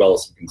 as well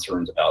as some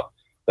concerns about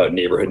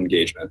neighborhood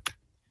engagement.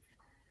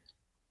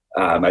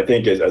 I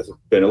think as has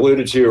been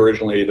alluded to,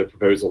 originally the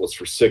proposal was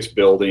for 6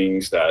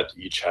 buildings that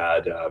each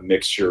had a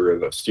mixture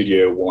of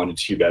studio 1 and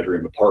 2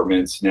 bedroom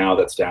apartments. Now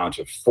that's down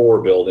to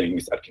 4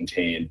 buildings that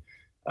contain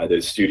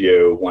those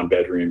studio 1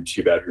 bedroom,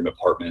 2 bedroom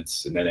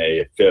apartments, and then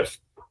a 5th,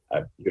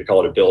 you could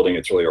call it a building.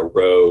 It's really a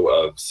row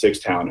of 6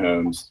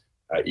 townhomes,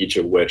 each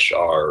of which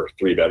are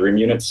 3 bedroom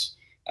units.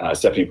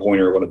 Stephanie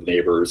Pointer, one of the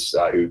neighbors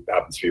who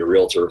happens to be a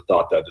realtor,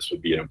 thought that this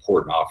would be an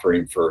important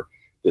offering for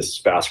this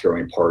fast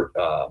growing part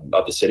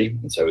of the city.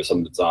 And so it was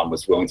something that Zom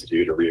was willing to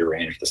do to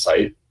rearrange the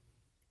site.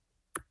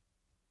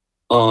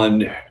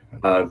 On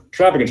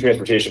traffic and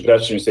transportation,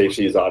 pedestrian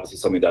safety is obviously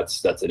something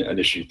that's an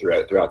issue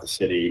throughout the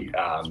city.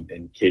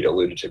 And Kate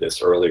alluded to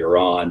this earlier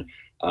on.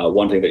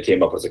 One thing that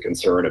came up was a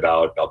concern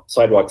about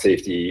sidewalk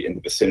safety in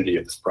the vicinity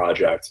of this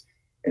project.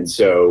 And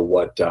so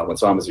what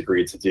Zom has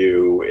agreed to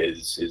do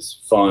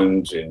is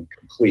fund and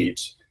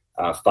complete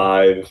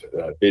 5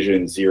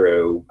 Vision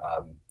Zero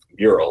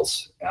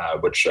murals,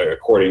 which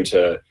according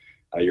to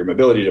your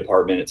mobility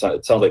department, it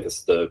sounds like this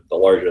is the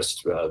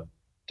largest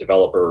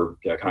developer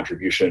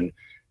contribution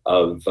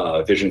of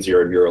Vision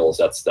Zero murals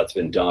that's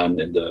been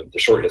done in the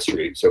short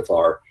history so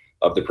far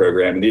of the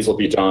program. And these will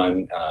be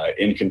done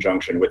in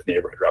conjunction with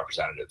neighborhood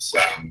representatives.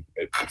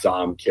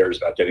 Zom cares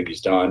about getting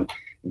these done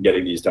and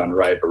getting these done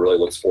right, but really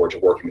looks forward to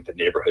working with the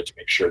neighborhood to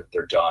make sure that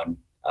they're done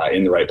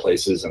in the right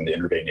places in the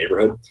Inner Bay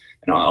neighborhood.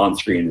 And on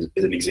screen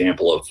is an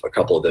example of a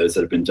couple of those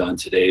that have been done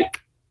to date.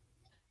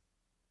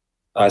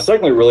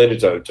 Secondly, related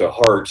to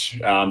HART,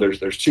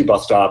 there's 2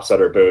 bus stops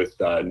that are both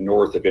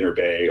north of Inner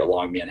Bay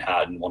along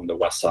Manhattan, one on the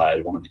west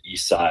side, one on the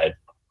east side.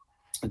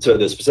 And so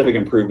the specific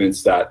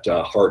improvements that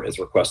HART has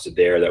requested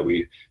there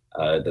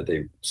that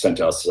they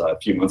sent us a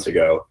few months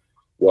ago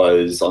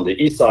was on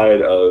the east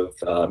side of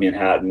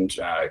Manhattan.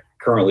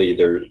 Currently,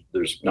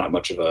 there's not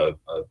much of a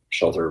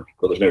shelter.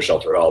 Well, there's no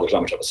shelter at all. There's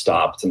not much of a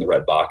stop. It's in the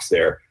red box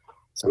there.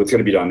 So what's going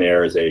to be done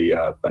there is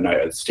a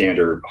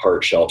standard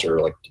HART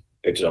shelter, like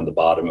depicted on the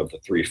bottom of the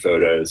 3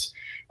 photos.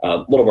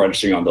 A little more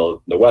interesting on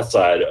the west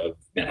side of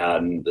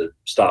Manhattan, the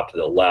stop to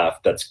the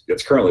left,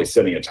 that's currently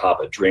sitting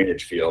atop a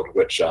drainage field,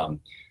 which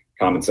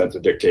common sense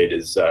would dictate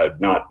is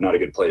not a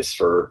good place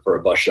for a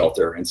bus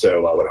shelter. And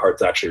so what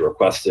HART's actually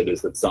requested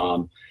is that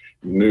Zom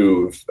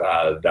move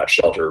that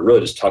shelter, really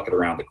just tuck it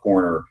around the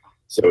corner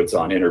so it's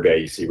on Inner Bay.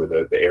 You see where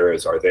the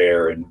arrows are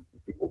there, and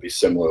it will be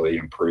similarly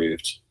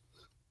improved.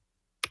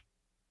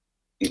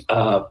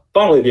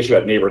 Finally, the issue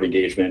of neighborhood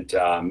engagement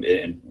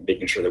and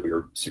making sure that we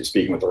were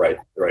speaking with the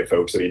right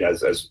folks. I mean,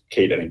 as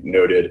Kate I think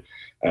noted,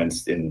 and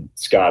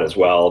Scott as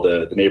well,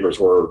 the neighbors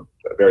were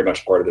very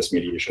much part of this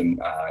mediation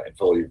and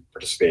fully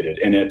participated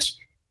in it.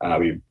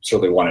 We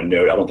certainly want to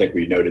note, I don't think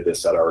we noted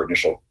this at our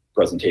initial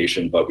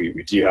presentation, but we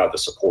do have the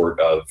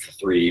support of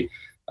 3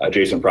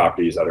 adjacent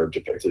properties that are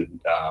depicted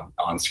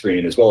on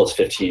screen, as well as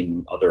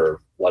 15 other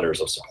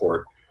letters of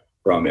support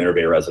from Inner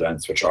Bay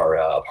residents, which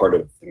are part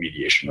of the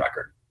mediation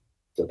record.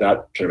 So with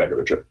that, turn it back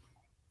over to Chip.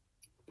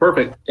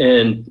 Perfect.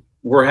 And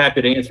we're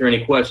happy to answer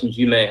any questions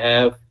you may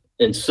have.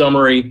 In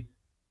summary,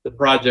 the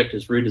project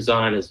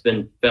redesign has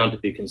been found to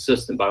be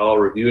consistent by all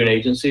reviewing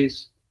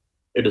agencies.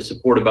 It is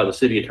supported by the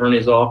city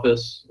attorney's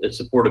office. It's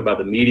supported by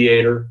the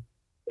mediator.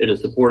 It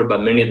is supported by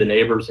many of the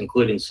neighbors,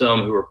 including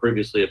some who were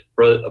previously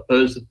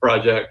opposed to the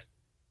project,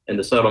 and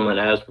the settlement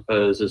as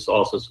proposed is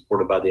also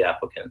supported by the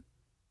applicant.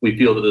 We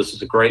feel that this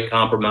is a great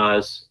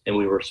compromise, and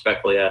we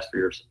respectfully ask for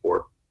your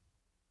support.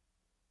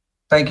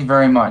 Thank you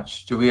very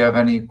much. Do we have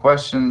any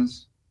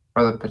questions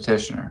for the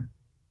petitioner?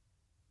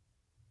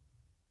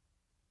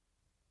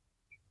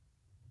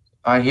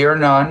 I hear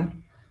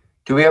none.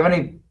 Do we have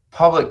any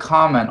public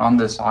comment on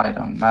this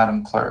item,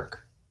 Madam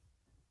Clerk?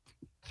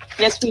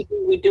 Yes, we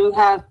do. We do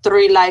have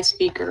 3 live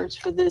speakers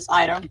for this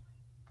item.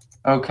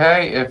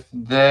 Okay, if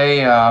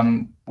they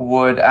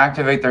would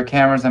activate their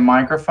cameras and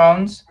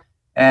microphones,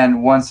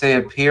 and once they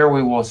appear,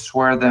 we will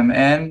swear them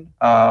in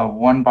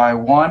one by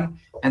one,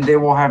 and they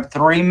will have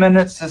 3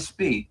 minutes to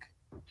speak.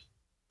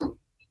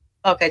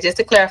 Okay, just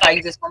to clarify,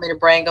 you just want me to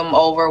bring them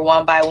over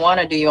one by one,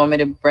 or do you want me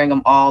to bring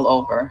them all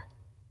over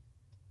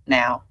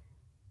now?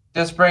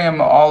 Just bring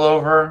them all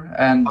over,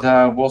 and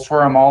we'll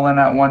swear them all in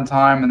at one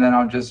time, and then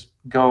I'll just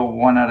go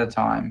one at a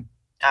time.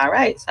 All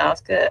right,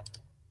 sounds good.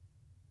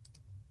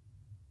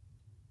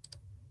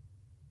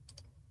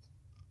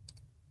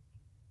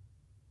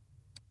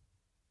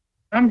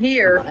 I'm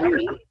here.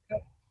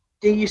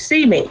 Do you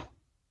see me?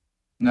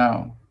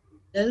 No.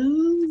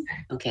 Oh,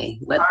 okay,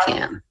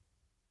 webcam.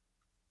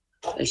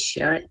 Let's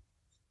share it.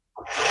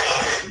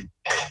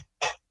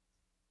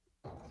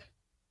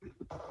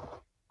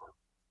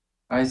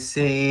 I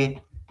see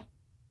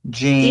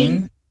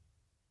Jean.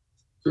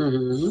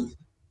 Mm-hmm.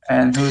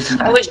 And who's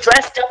next? I was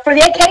dressed up for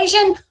the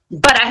occasion,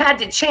 but I had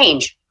to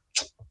change.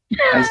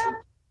 I see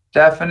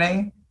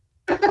Stephanie,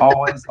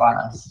 always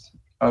last.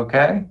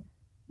 Okay.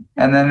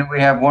 And then we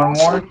have one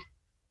more.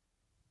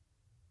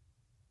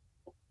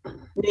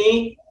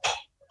 Me.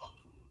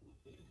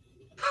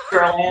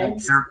 Carol Ann.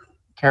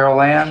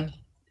 Carol Ann.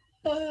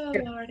 Oh,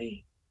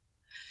 Lordy.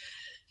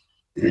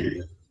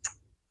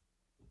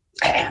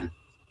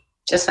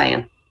 Just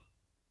saying.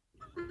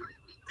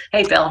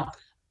 Hey, Bill,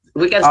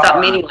 we got to stop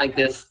meeting like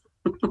this.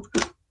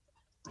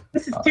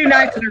 This is 2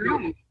 nights in a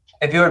row.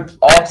 If you would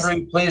all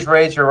three please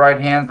raise your right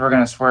hands, we're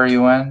going to swear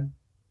you in.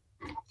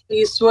 Do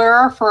you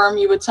swear or affirm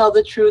you would tell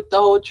the truth, the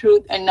whole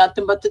truth, and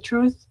nothing but the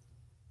truth?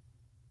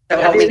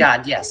 So help me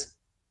God, yes.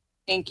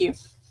 Thank you.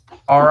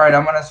 All right,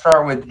 I'm going to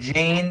start with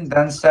Jean,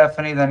 then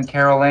Stephanie, then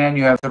Carol Ann.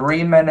 You have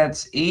 3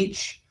 minutes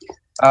each.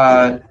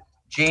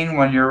 Jean,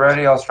 when you're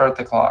ready, I'll start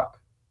the clock.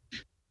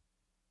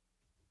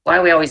 Why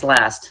are we always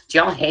last? Do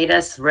y'all hate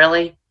us,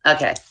 really?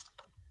 Okay.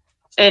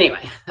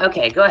 Anyway,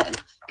 okay, go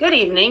ahead. Good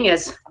evening.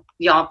 As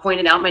y'all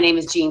pointed out, my name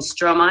is Jean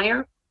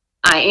Strohmeyer.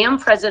 I am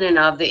president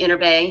of the Inner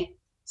Bay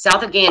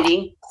South of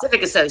Gandy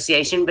Civic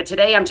Association, but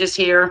today I'm just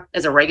here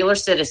as a regular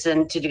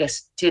citizen to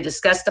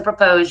discuss the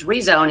proposed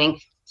rezoning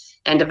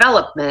and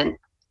development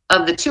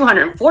of the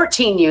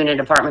 214-unit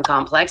apartment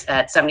complex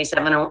at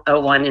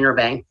 7701 Inner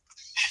Bay.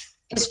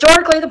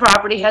 Historically, the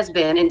property has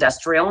been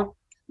industrial.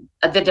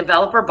 The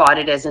developer bought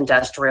it as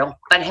industrial,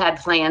 but had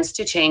plans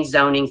to change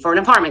zoning for an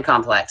apartment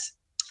complex.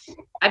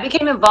 I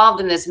became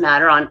involved in this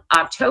matter on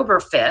October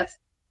 5th,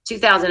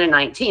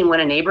 2019,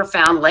 when a neighbor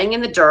found laying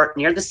in the dirt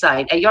near the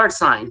site a yard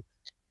sign,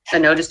 a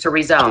notice to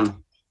rezone.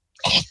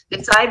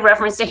 The site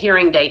referenced a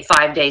hearing date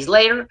 5 days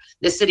later.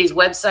 The city's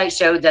website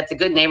showed that the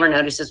good neighbor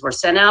notices were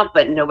sent out,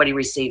 but nobody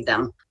received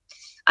them.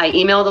 I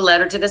emailed a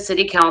letter to the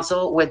city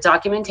council with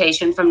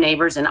documentation from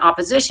neighbors in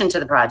opposition to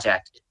the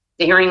project.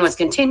 The hearing was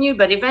continued,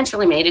 but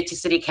eventually made it to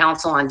city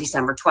council on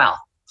December 12th.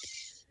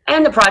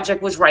 And the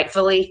project was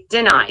rightfully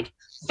denied.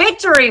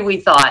 Victory, we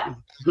thought.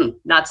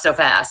 Not so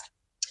fast.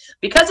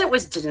 Because it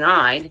was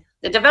denied,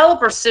 the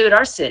developer sued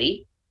our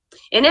city.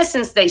 In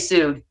essence, they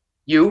sued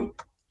you,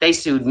 they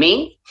sued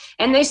me,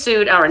 and they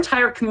sued our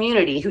entire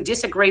community who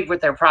disagreed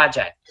with their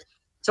project.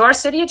 So our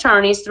city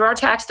attorneys, through our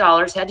tax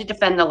dollars, had to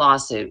defend the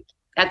lawsuit.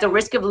 At the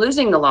risk of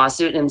losing the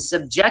lawsuit and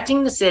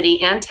subjecting the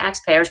city and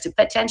taxpayers to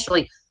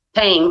potentially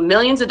paying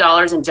millions of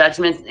dollars in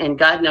judgment and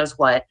God knows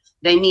what,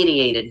 they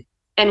mediated,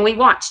 and we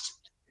watched.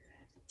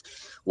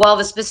 While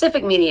the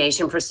specific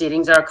mediation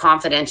proceedings are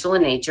confidential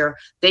in nature,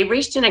 they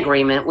reached an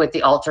agreement with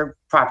the altered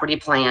property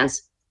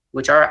plans,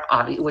 which are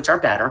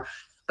better.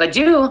 But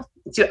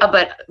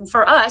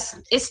for us,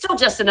 it's still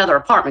just another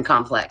apartment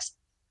complex,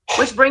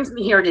 which brings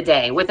me here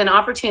today with an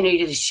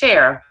opportunity to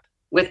share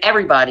with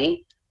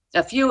everybody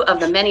a few of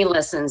the many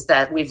lessons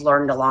that we've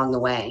learned along the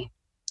way.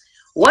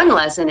 One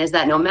lesson is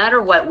that no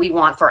matter what we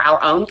want for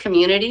our own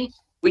community,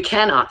 we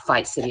cannot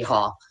fight City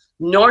Hall,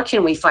 nor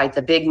can we fight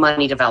the big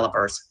money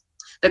developers.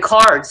 The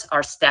cards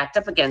are stacked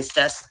up against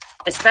us,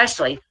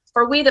 especially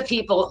for we the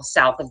people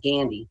south of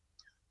Gandy.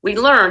 We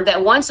learned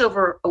that once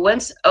our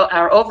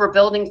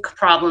overbuilding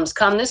problems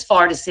come this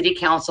far to City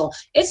Council,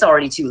 it's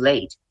already too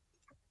late.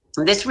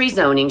 This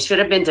rezoning should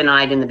have been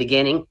denied in the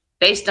beginning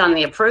based on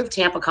the approved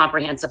Tampa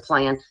Comprehensive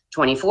Plan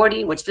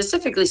 2040, which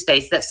specifically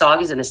states that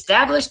SOG is an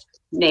established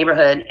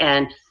neighborhood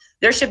and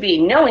there should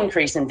be no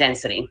increase in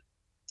density.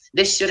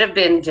 This should have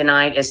been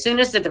denied as soon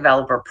as the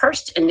developer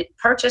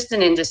purchased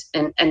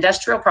an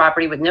industrial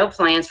property with no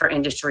plans for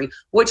industry,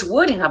 which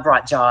would have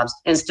brought jobs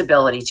and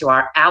stability to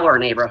our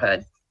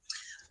neighborhood.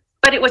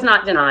 But it was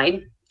not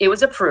denied. It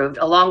was approved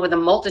along with a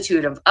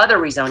multitude of other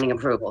rezoning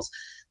approvals.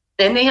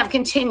 And they have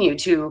continued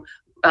to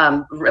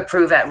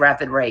approve at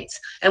rapid rates.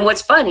 And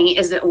what's funny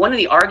is that one of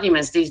the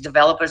arguments these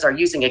developers are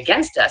using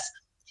against us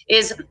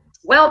is,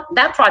 well,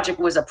 that project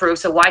was approved,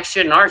 so why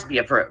shouldn't ours be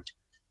approved?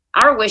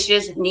 Our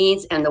wishes,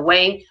 needs, and the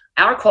way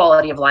our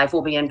quality of life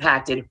will be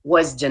impacted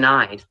was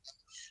denied.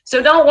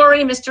 So don't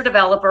worry, Mr.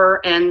 Developer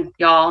and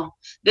y'all,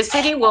 the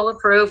city will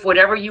approve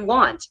whatever you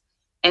want.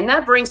 And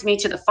that brings me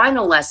to the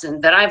final lesson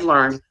that I've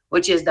learned,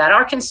 which is that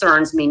our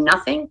concerns mean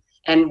nothing,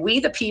 and we,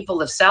 the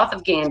people of South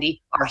of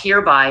Gandy, are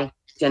hereby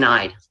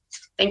denied.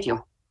 Thank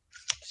you.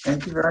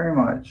 Thank you very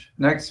much.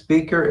 Next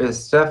speaker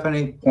is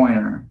Stephanie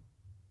Pointer.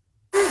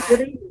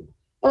 Good evening.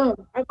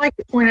 I'd like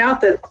to point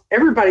out that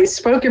everybody's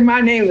spoken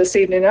my name this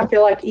evening. I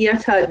feel like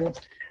E.F. Hutton.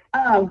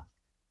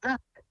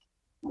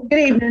 Good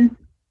evening.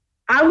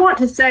 I want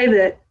to say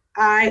that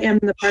I am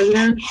the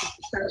president of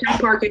Southtown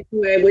Park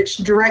HOA, which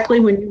directly,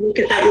 when you look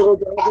at that little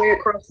driveway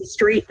across the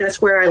street,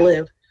 that's where I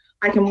live.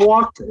 I can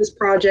walk to this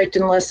project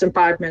in less than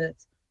 5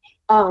 minutes.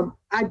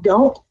 I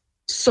don't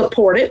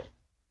support it.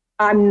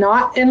 I'm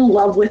not in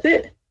love with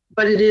it,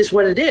 but it is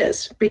what it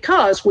is,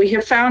 because we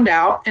have found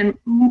out, and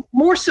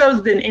more so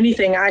than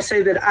anything, I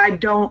say that I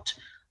don't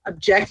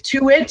object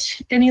to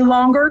it any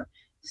longer,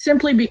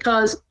 simply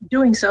because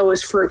doing so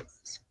is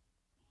fruitless.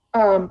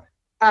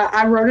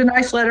 I wrote a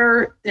nice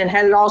letter and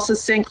had it all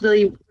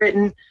succinctly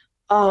written.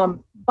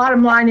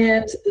 Bottom line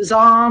is,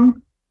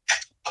 ZOM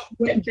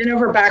went bent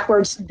over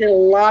backwards, did a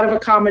lot of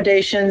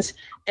accommodations,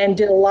 and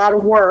did a lot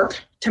of work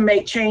to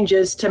make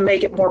changes to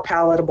make it more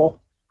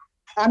palatable.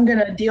 I'm going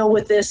to deal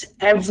with this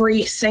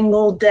every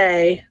single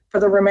day for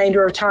the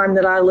remainder of time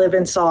that I live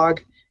in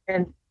SOG,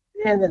 and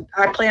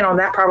I plan on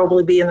that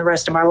probably being the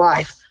rest of my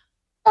life.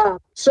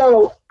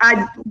 So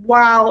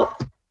while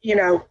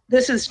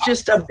this is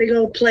just a big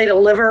old plate of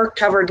liver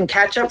covered in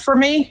ketchup for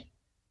me,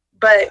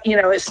 but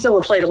it's still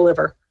a plate of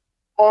liver.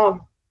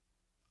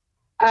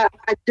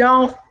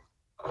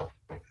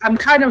 I'm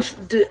kind of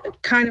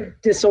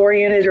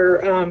disoriented,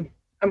 or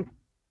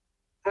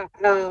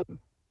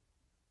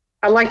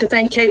I'd like to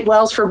thank Kate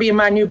Wells for being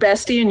my new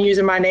bestie and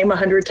using my name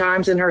 100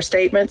 times in her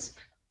statements.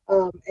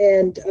 Like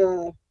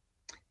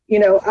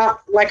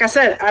I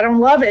said, I don't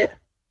love it,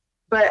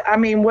 but I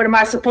mean, what am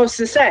I supposed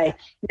to say?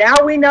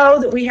 Now we know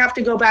that we have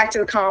to go back to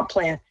the comp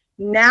plan.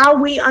 Now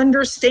we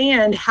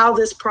understand how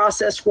this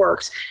process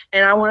works.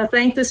 And I want to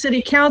thank the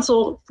city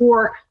council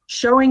for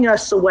showing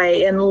us the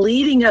way and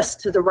leading us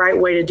to the right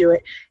way to do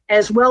it,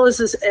 as well as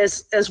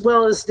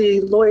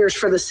the lawyers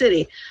for the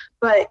city.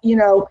 But,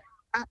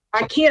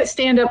 I can't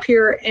stand up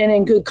here and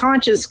in good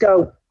conscience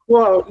go,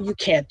 well, you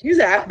can't do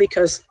that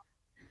because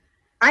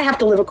I have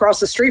to live across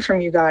the street from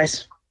you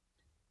guys.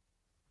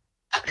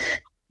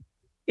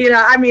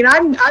 I'm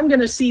going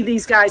to see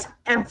these guys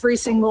every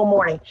single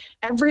morning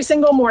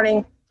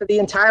for the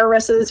entire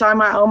rest of the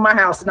time I own my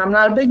house. And I'm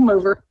not a big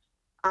mover.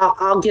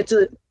 I'll get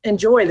to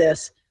enjoy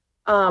this.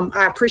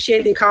 I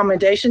appreciate the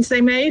accommodations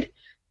they made.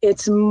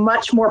 It's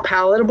much more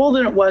palatable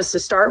than it was to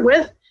start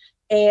with.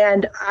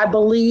 And I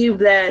believe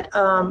that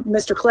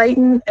Mr.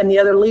 Clayton and the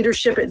other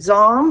leadership at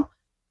ZOM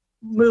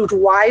moved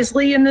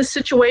wisely in this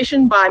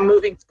situation by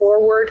moving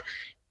forward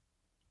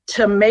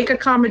to make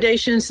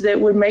accommodations that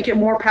would make it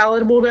more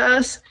palatable to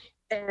us.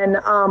 And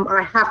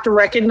I have to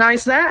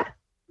recognize that.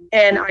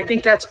 And I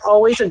think that's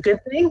always a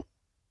good thing.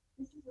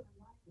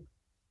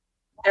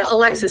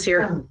 Alexis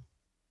here.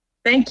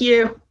 Thank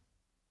you.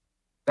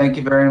 Thank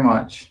you very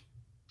much.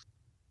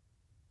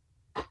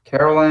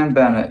 Carol Ann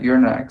Bennett, you're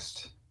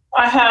next.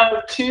 I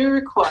have two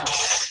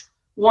requests.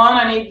 One,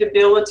 I need the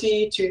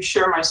ability to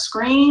share my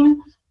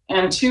screen,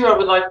 and two, I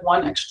would like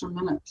 1 extra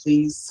minute,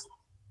 please.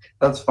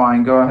 That's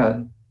fine. Go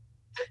ahead.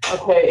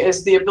 Okay,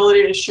 is the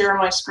ability to share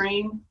my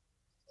screen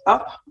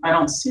up? I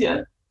don't see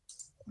it.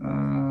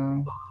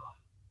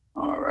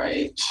 All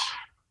right.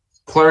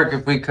 Clerk,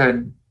 if we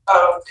could.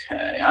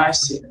 Okay, I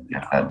see it now.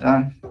 Get that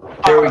done.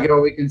 There we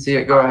go. We can see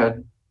it. Go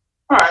ahead.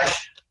 All right.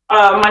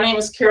 My name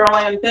is Carol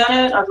Ann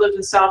Bennett. I've lived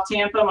in South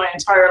Tampa my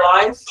entire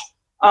life.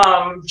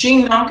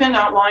 Gene Duncan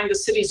outlined the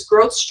city's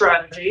growth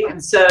strategy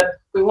and said,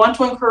 we want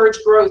to encourage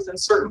growth in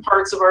certain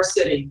parts of our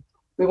city.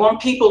 We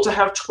want people to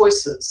have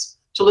choices,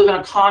 to live in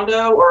a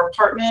condo or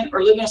apartment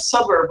or live in a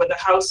suburb with a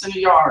house and a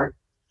yard.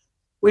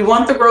 We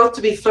want the growth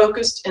to be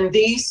focused in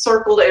these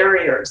circled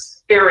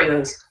areas.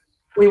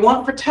 We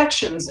want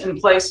protections in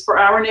place for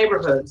our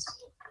neighborhoods.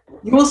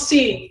 You will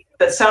see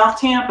that South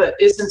Tampa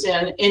isn't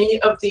in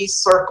any of these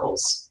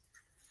circles.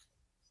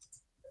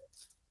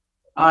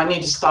 I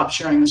need to stop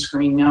sharing the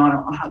screen now. I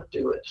don't know how to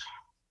do it.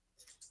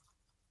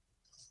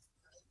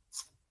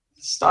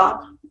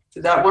 Stop.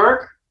 Did that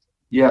work?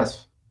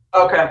 Yes.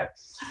 Okay.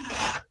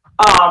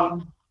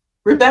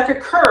 Rebecca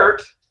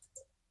Kirk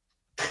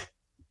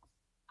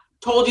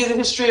told you the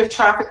history of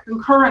traffic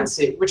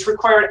concurrency, which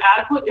required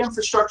adequate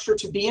infrastructure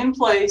to be in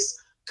place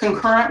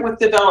concurrent with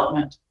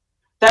development.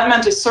 That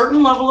meant a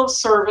certain level of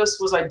service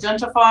was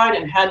identified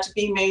and had to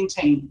be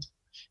maintained.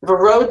 If a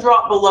road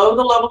dropped below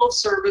the level of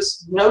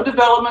service, no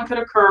development could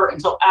occur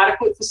until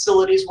adequate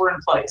facilities were in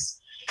place.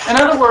 In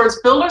other words,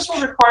 builders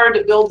were required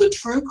to build the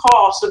true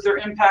cost of their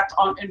impact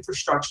on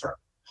infrastructure.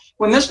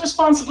 When this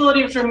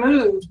responsibility was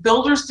removed,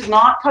 builders did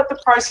not cut the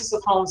prices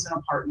of homes and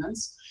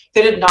apartments.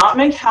 They did not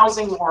make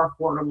housing more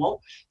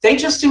affordable. They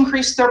just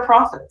increased their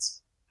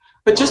profits.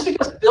 But just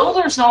because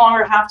builders no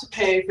longer have to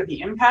pay for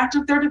the impact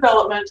of their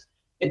development,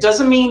 it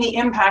doesn't mean the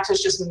impact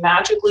has just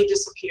magically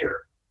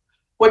disappeared.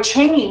 What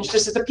changed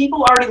is that the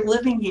people already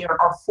living here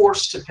are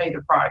forced to pay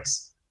the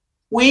price.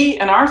 We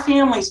and our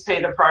families pay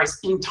the price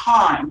in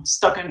time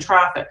stuck in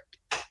traffic.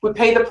 We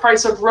pay the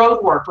price of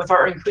road work with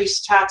our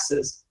increased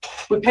taxes.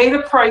 We pay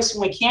the price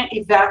when we can't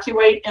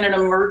evacuate in an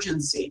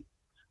emergency.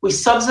 We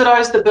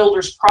subsidize the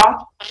builders'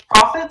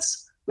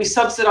 profits. We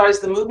subsidize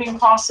the moving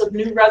costs of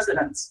new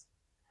residents.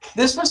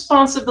 This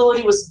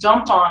responsibility was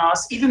dumped on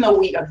us even though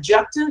we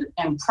objected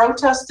and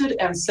protested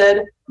and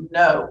said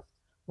no.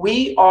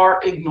 We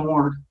are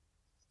ignored.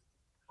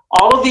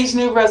 All of these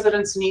new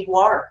residents need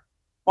water.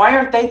 Why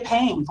aren't they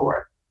paying for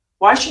it?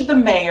 Why should the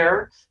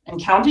mayor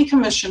and county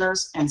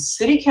commissioners and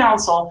city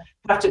council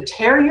have to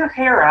tear your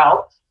hair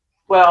out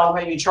Well,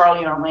 maybe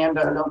Charlie and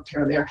Orlando don't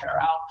tear their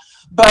hair out.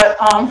 But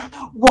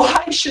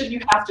why should you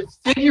have to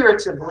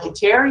figuratively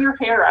tear your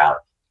hair out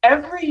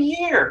every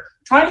year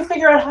trying to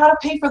figure out how to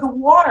pay for the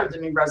water the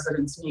new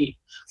residents need,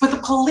 for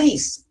the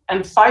police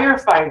and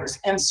firefighters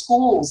and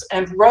schools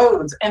and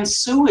roads and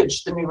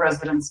sewage the new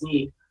residents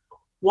need?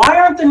 Why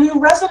aren't the new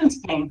residents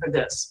paying for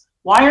this?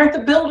 Why aren't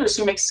the builders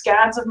who make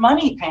scads of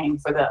money paying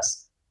for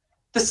this?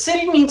 The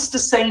city needs to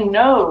say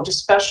no to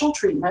special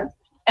treatment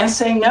and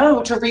say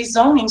no to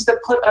rezonings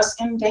that put us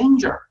in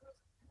danger.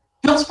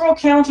 Hillsborough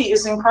County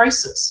is in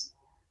crisis.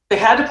 They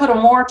had to put a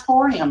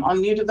moratorium on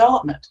new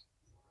development.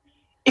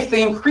 If the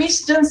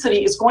increased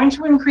density is going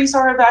to increase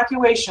our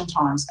evacuation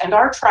times and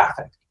our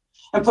traffic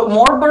and put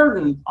more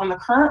burden on the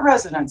current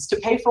residents to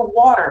pay for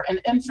water and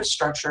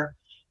infrastructure,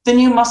 then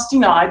you must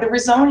deny the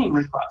rezoning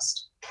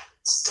request.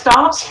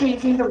 Stop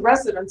squeezing the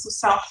residents of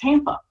South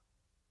Tampa,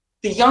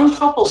 the young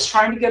couples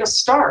trying to get a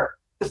start,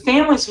 the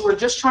families who are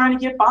just trying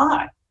to get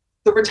by,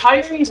 the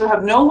retirees who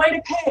have no way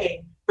to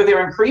pay for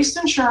their increased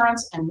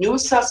insurance and new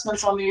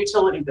assessments on their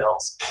utility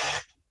bills.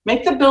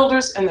 Make the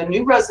builders and the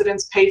new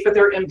residents pay for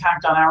their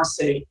impact on our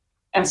city,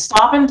 and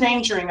stop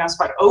endangering us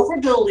by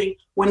overbuilding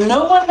when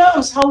no one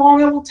knows how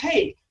long it will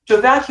take to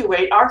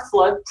evacuate our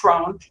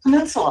flood-prone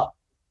peninsula.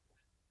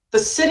 The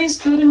city's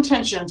good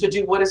intention to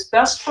do what is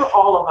best for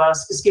all of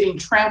us is getting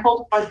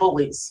trampled by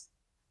bullies.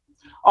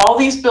 All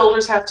these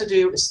builders have to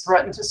do is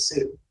threaten to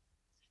sue,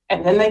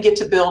 and then they get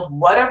to build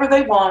whatever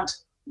they want,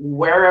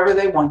 wherever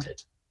they want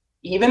it,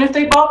 even if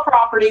they bought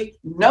property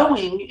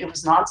knowing it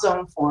was not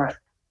zoned for it.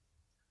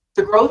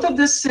 The growth of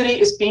this city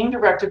is being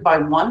directed by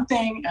one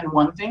thing and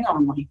one thing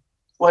only: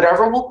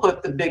 whatever will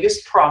put the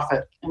biggest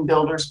profit in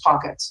builders'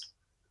 pockets.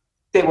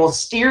 They will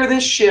steer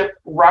this ship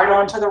right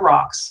onto the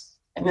rocks,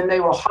 and then they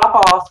will hop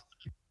off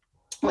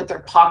with their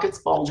pockets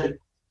bulging.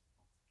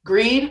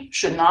 Greed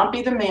should not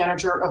be the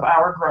manager of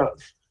our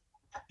growth.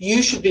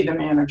 You should be the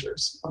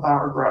managers of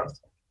our growth.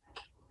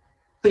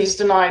 Please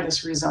deny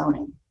this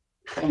rezoning.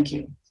 Thank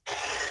you.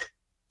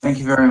 Thank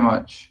you very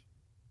much.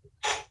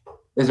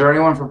 Is there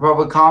anyone for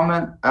public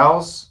comment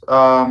else?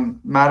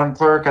 Madam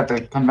Clerk, at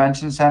the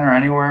convention center,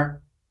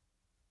 anywhere?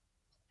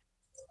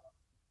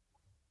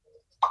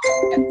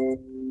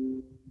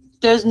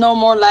 There's no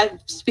more live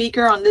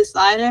speaker on this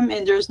item,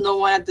 and there's no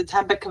one at the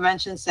Tampa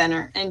Convention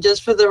Center. And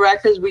just for the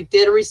records, we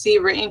did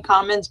receive written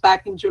comments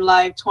back in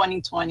July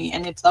 2020,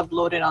 and it's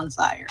uploaded on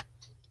Sire.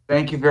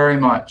 Thank you very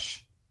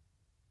much.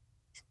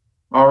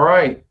 All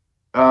right.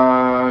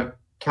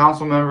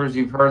 Council members,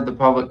 you've heard the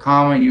public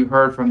comment. You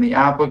heard from the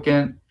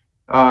applicant.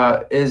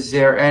 Is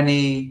there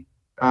any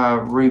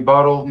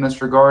rebuttal,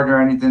 Mr.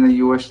 Gardner, anything that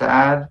you wish to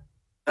add?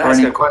 Or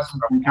any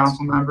questions from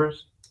council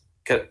members?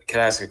 Can I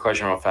ask a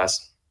question real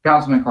fast?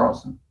 Councilman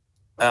Carlson.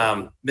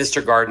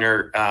 Mr.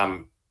 Gardner,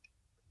 I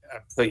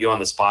put you on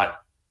the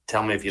spot.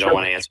 Tell me if you don't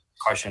want to answer the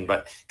question,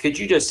 but could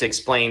you just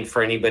explain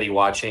for anybody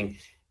watching,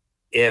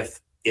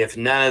 if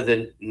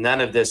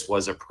none of this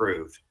was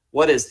approved,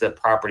 what is the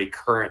property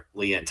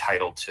currently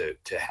entitled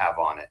to have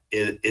on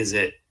it? Is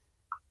it,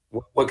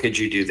 what could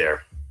you do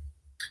there?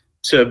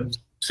 So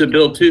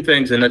Bill, two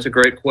things, and that's a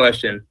great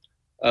question.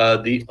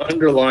 The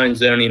underlying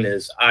zoning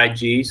is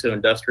IG, so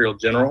industrial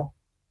general.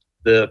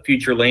 The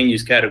future land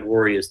use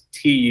category is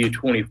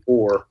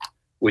TU24,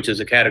 which is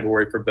a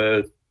category for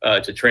both.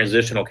 It's a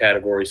transitional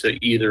category, so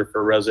either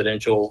for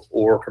residential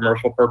or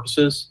commercial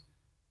purposes.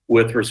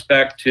 With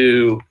respect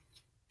to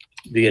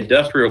the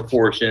industrial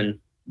portion,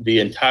 the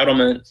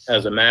entitlement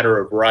as a matter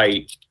of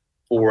right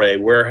for a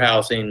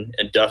warehousing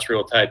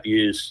industrial type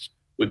use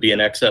would be in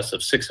excess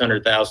of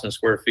 600,000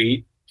 square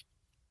feet.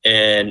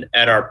 And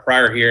at our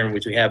prior hearing,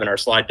 which we have in our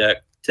slide deck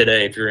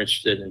today, if you're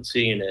interested in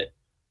seeing it,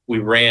 we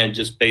ran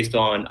just based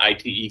on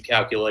ITE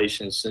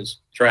calculations, since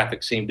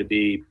traffic seemed to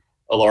be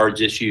a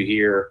large issue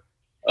here,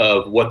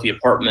 of what the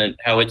apartment,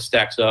 how it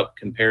stacks up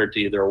compared to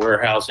either a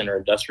warehousing or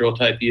industrial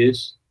type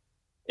use.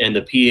 And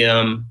the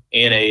PM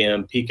and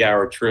AM peak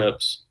hour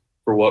trips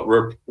for what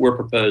we're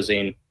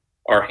proposing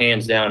are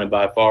hands down and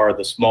by far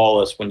the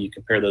smallest when you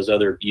compare those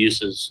other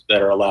uses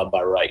that are allowed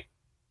by right.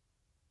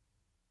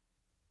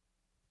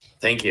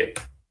 Thank you.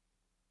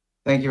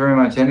 Thank you very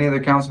much. Any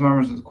other council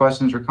members with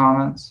questions or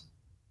comments?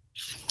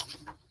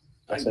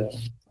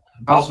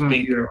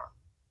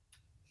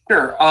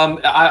 Sure.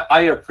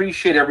 I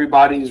appreciate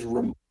everybody's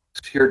remarks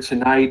here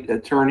tonight,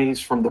 attorneys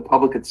from the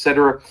public, et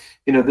cetera.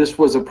 You know, this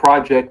was a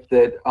project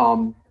that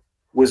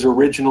was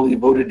originally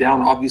voted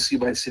down, obviously,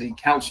 by city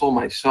council,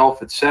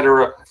 myself, et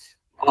cetera.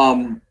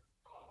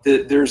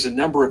 There's a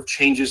number of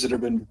changes that have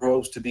been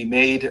proposed to be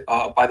made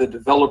by the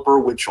developer,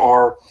 which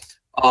are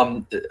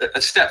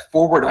a step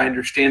forward. I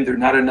understand they're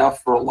not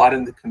enough for a lot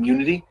in the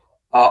community.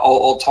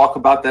 I'll talk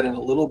about that in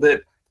a little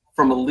bit.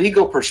 From a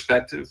legal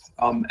perspective,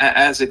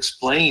 as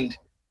explained,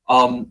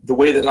 the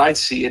way that I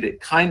see it,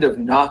 it kind of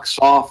knocks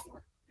off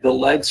the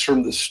legs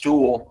from the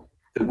stool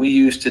that we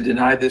used to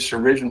deny this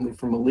originally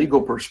from a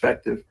legal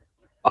perspective.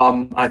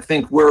 I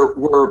think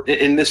we're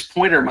in this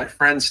Pointer, my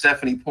friend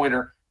Stephanie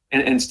Pointer,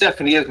 and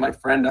Stephanie is my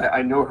friend.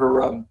 I know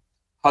her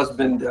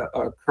husband,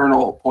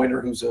 Colonel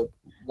Pointer, who's a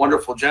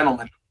wonderful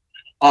gentleman,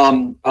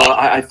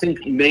 I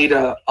think made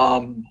a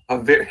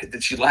very,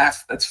 did she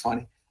laugh? That's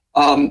funny.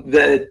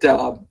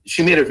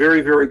 She made a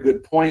very, very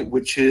good point,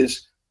 which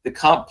is the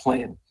comp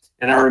plan.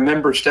 And I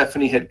remember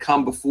Stephanie had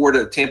come before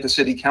the Tampa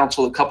City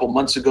Council a couple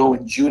months ago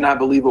in June, I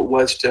believe it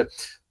was, to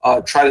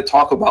try to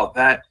talk about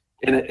that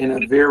in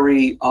a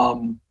very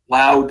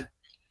loud,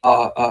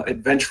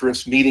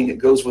 adventurous meeting. It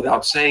goes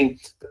without saying.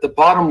 But the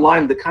bottom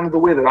line,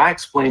 the way that I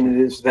explain it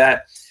is that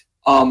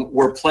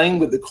we're playing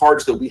with the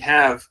cards that we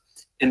have,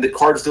 and the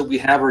cards that we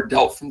have are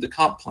dealt from the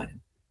comp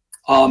plan.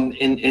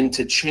 And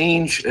to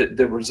change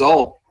the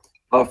result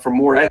for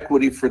more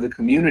equity for the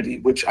community,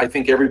 which I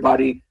think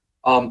everybody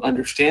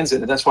understands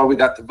it, and that's why we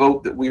got the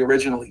vote that we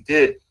originally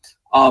did,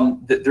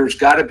 that there's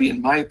got to be,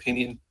 in my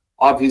opinion,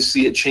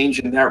 obviously a change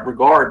in that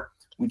regard.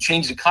 We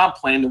change the comp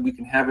plan, and we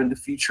can have in the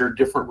future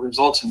different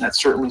results, and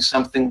that's certainly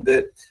something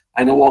that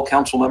I know all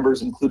council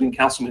members, including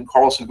Councilman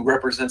Carlson, who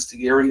represents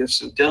the area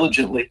so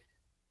diligently,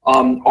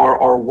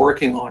 are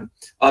working on.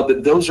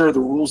 But those are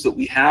the rules that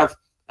we have.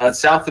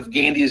 South of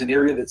Gandy is an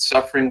area that's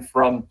suffering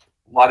from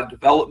a lot of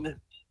development.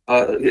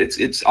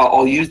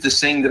 I'll use the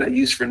saying that I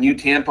use for New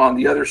Tampa on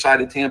the other side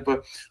of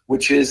Tampa,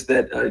 which is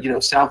that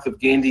south of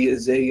Gandy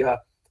is a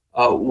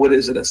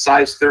a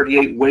size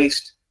 38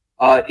 waist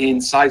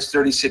in size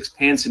 36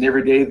 pants, and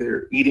every day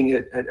they're eating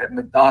it at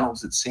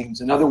McDonald's, it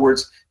seems. In other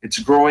words, it's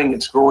growing,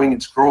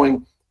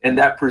 and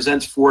that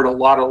presents for it a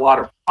lot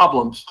of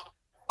problems.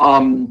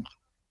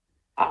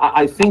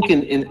 I think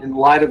in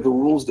light of the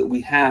rules that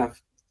we have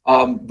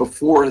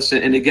before us,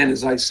 and again,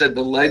 as I said,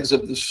 the legs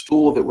of the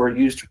stool that were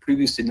used to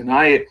previously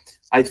deny it,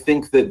 I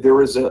think that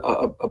there is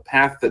a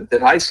path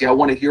that I see. I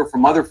want to hear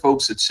from other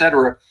folks,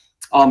 etc.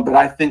 But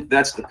I think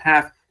that's the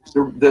path.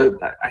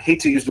 I hate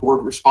to use the word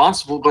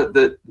responsible, but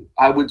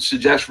I would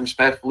suggest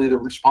respectfully the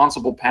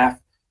responsible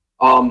path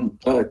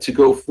to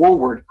go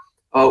forward.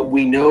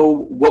 We know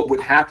what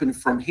would happen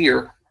from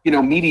here.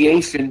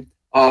 Mediation,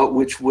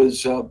 which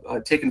was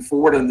taken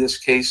forward in this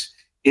case,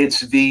 it's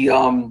the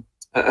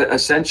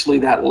essentially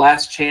that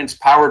last chance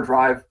power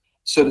drive,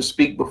 so to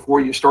speak,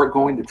 before you start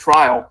going to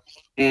trial.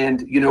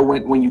 And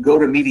when you go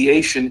to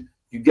mediation,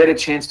 you get a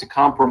chance to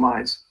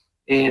compromise.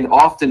 And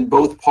often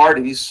both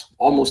parties,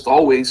 almost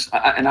always,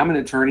 and I'm an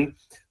attorney,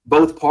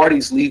 both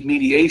parties leave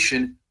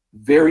mediation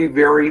very,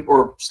 very,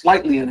 or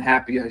slightly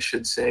unhappy, I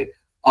should say.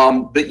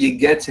 But you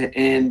get to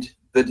end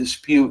the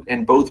dispute,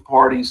 and both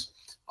parties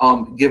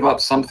give up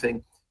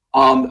something.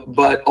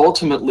 But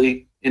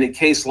ultimately, in a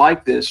case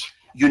like this,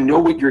 you know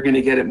what you're going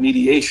to get at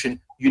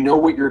mediation. You know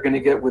what you're going to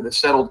get with a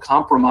settled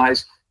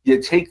compromise.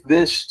 You take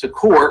this to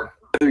court,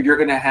 whether you're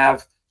going to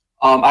have,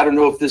 I don't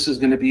know if this is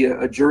going to be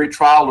a jury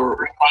trial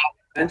or a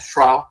bench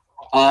trial,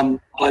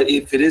 but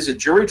if it is a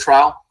jury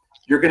trial,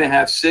 you're going to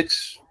have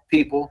 6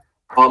 people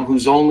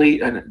who's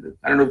only, and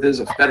I don't know if this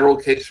is a federal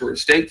case or a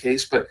state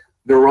case, but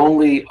their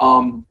only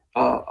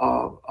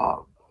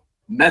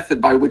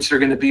method by which they're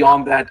going to be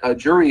on that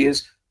jury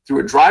is through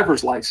a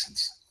driver's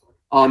license.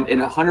 And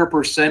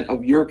 100%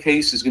 of your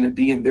case is going to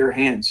be in their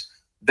hands.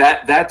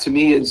 That to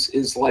me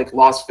is like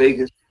Las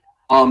Vegas.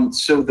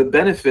 So the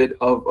benefit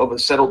of a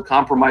settled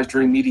compromise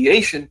during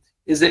mediation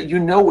is that you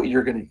know what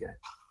you're going to get.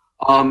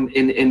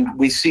 And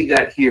we see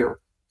that here.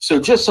 So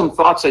just some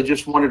thoughts I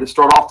just wanted to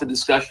start off the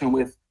discussion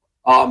with,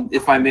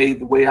 if I may,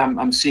 the way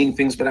I'm seeing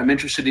things, but I'm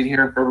interested in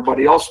hearing from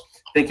everybody else.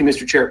 Thank you,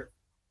 Mr. Chair.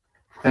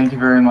 Thank you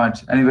very much.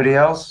 Anybody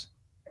else?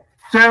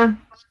 Sir?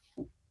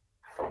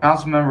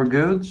 Councilmember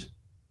Goods?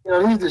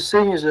 These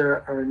decisions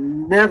are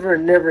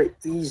never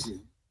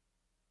easy.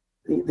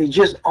 They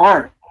just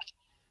aren't.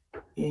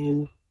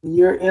 And when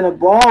you're in a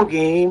ball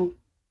game,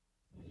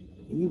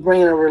 you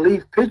bring in a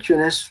relief pitcher,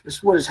 and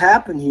that's what has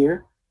happened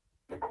here.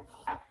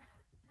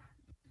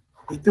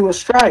 They threw a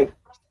strike.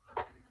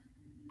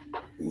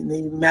 And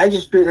the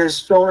magistrate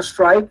has thrown a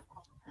strike,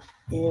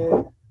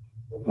 and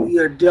we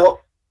are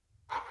dealt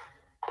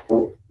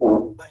a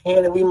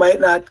hand that we might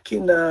not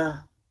can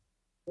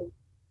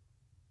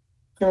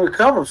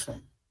recover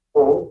from.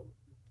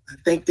 I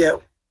think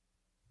that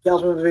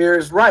Councilman Rivera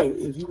is right.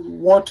 If you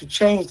want to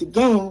change the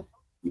game,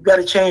 you've got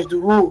to change the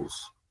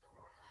rules.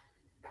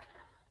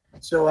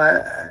 So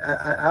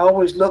I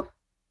always look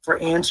for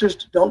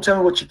answers. Don't tell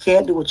me what you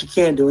can't do, what you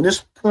can do. In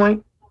this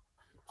point,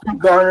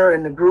 Garner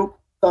and the group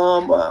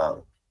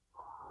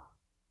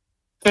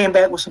came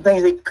back with some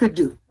things they could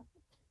do.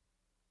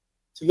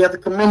 So you have to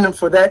commend them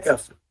for that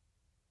effort.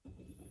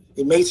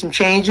 They made some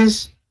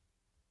changes.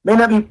 May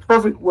not be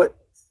perfect what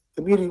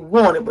the community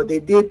wanted, but they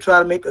did try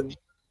to make a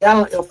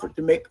gallant effort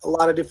to make a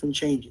lot of different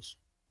changes.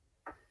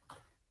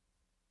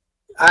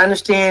 I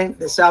understand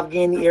the South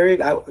Gandy area.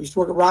 I used to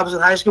work at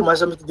Robinson High School,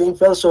 myself, Mr. Dean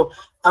Fellows, so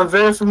I'm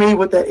very familiar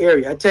with that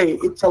area. I tell you,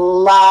 it's a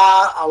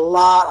lot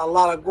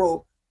of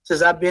growth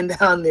since I've been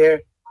down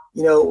there,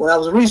 when I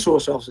was a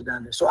resource officer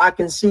down there. So I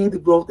can see the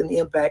growth and the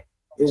impact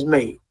is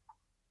made.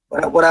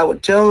 But what I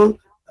would tell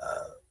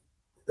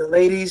the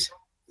ladies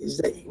is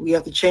that we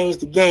have to change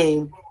the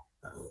game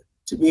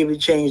to be able to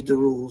change the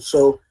rules.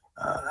 So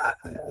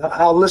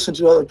I'll listen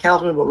to other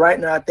councilmen, but right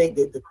now I think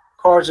that the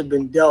cards have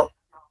been dealt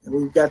And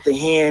we've got the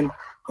hand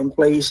in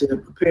place, and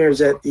it appears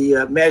that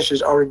the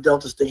magistrate's already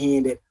dealt us the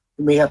hand that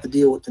we may have to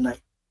deal with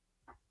tonight.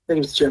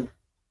 Thank you, Mr. Chairman.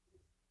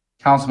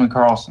 Councilman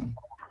Carlson.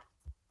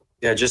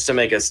 Yeah, just to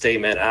make a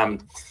statement,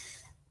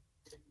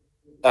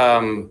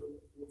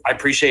 I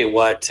appreciate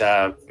what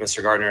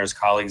Mr. Gardner and his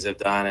colleagues have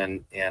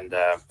done, and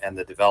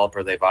the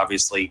developer. They've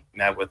obviously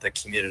met with the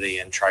community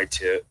and tried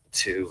to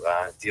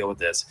deal with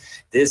this.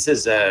 This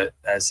is a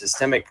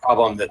systemic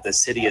problem that the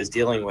city is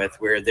dealing with,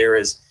 where there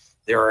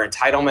are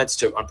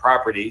entitlements on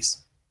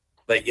properties,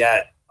 but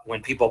yet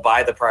when people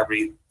buy the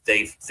property,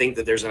 they think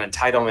that there's an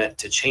entitlement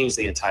to change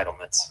the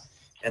entitlements,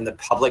 and the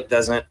public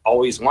doesn't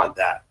always want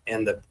that.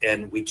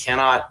 And we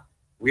cannot.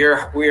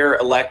 We're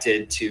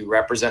elected to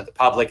represent the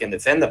public and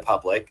defend the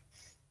public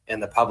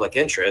and the public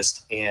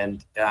interest.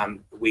 And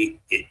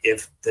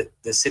if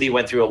the city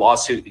went through a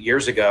lawsuit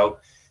years ago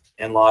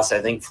and lost,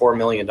 I think, $4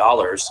 million.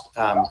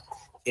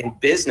 In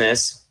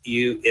business,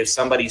 if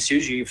somebody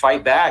sues you, you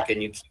fight back,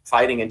 and you keep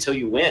fighting until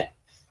you win.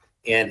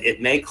 And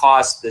it may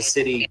cost the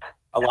city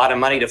a lot of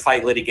money to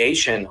fight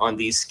litigation on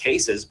these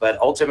cases, but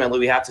ultimately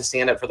we have to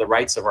stand up for the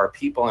rights of our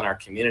people and our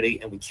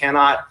community, and we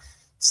cannot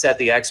set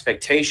the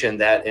expectation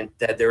that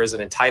there is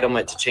an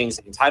entitlement to change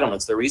the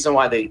entitlements. The reason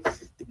why these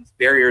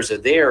barriers are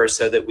there is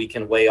so that we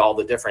can weigh all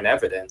the different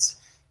evidence.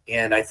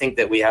 And I think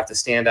that we have to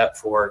stand up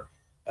for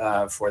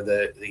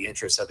the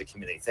interests of the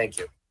community. Thank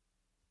you.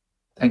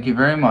 Thank you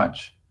very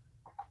much.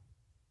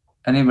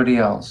 Anybody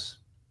else?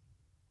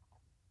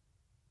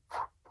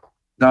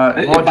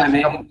 If I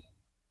may.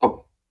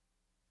 Oh.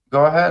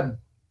 Go ahead.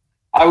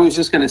 I was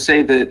just going to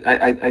say that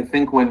I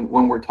think when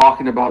we're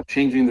talking about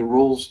changing the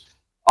rules,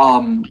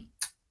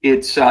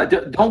 it's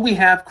don't we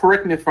have,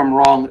 correct me if I'm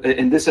wrong,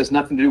 and this has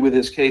nothing to do with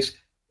this case,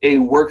 a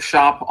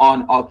workshop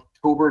on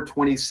October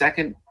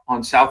 22nd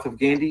on South of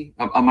Gandy?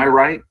 Am I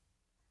right?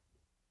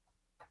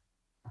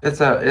 It's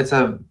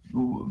a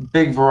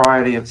big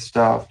variety of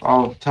stuff.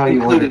 I'll tell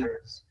you what it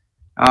is.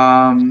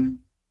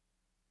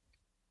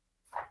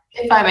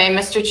 If I may,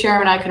 Mr.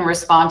 Chairman, I can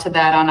respond to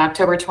that. On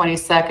October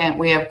 22nd,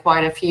 we have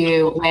quite a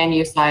few land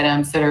use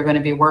items that are going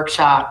to be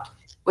workshopped.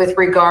 With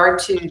regard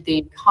to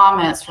the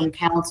comments from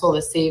council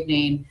this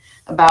evening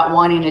about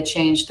wanting to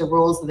change the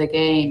rules of the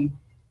game,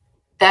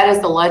 that is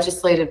the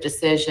legislative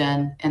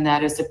decision, and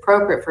that is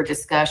appropriate for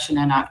discussion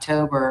in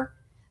October.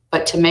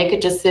 But to make a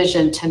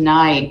decision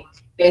tonight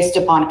based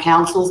upon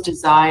council's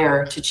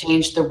desire to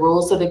change the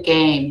rules of the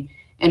game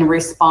in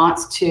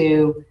response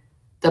to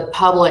the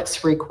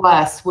public's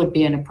requests would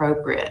be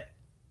inappropriate.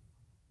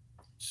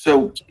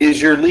 So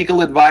is your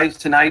legal advice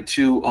tonight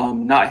to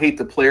not hate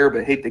the player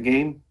but hate the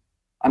game?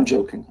 I'm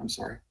joking. I'm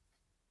sorry.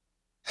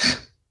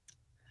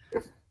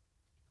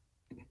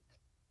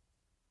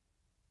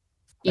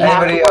 You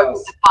have to work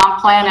with the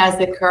comp plan as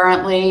it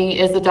currently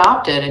is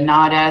adopted and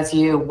not as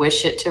you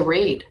wish it to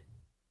read.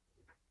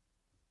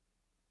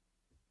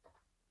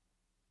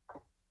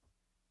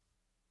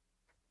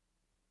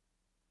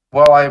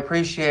 Well, I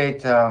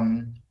appreciate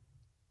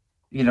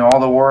all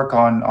the work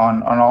on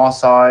all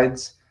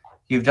sides.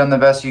 You've done the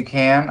best you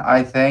can.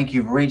 I think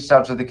you've reached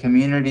out to the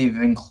community.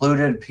 You've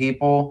included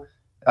people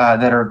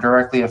that are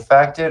directly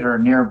affected or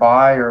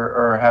nearby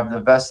or have the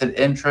vested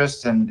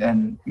interest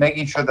in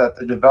making sure that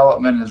the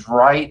development is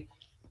right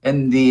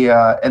in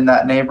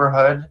that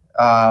neighborhood.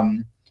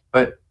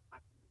 But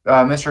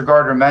Mr.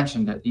 Gardner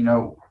mentioned it.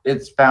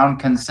 It's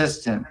found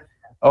consistent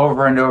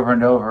over and over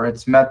and over.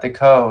 It's met the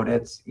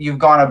code. You've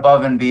gone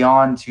above and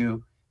beyond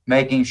to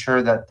making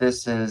sure that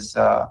this is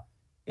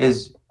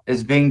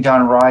being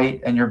done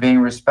right, and you're being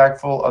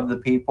respectful of the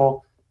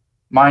people.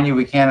 Mind you,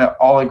 we can't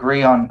all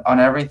agree on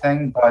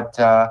everything, but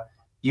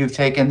you've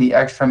taken the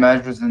extra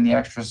measures and the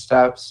extra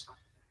steps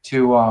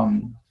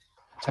to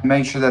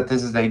make sure that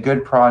this is a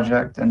good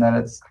project and that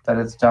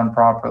it's done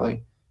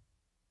properly.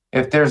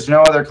 If there's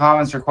no other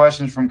comments or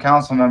questions from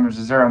council members,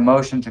 is there a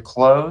motion to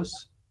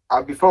close?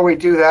 Before we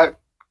do that,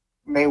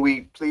 may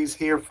we please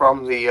hear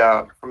from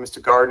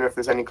Mr. Gardner if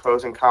there's any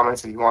closing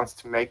comments that he wants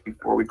to make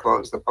before we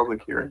close the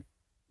public hearing?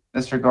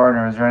 Mr.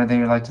 Gardner, is there anything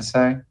you'd like to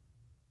say?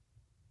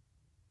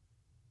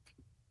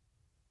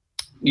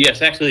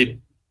 Yes,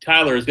 actually,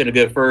 Tyler is going to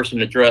go first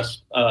and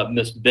address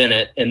Ms.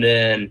 Bennett, and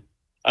then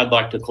I'd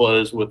like to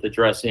close with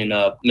addressing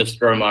Ms.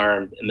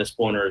 Strohmeyer and Ms.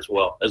 Pointer as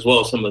well as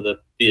some of the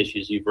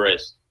issues you've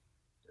raised.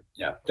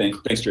 Yeah,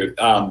 thanks, Drew.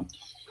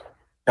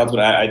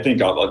 Councilman, I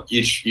think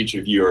each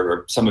of you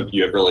or some of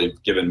you have really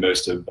given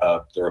most of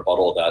the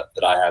rebuttal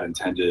that I had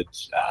intended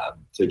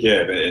to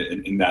give,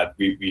 in that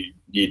we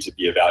need to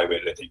be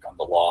evaluated, I think, on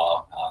the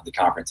law, the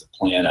comprehensive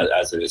plan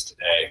as it is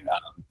today.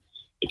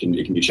 It can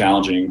be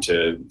challenging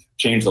to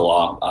change the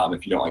law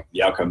if you don't like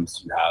the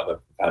outcomes you have.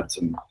 I've had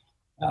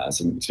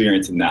some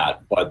experience in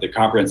that, but the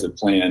comprehensive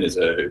plan is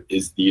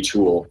the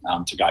tool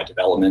to guide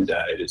development.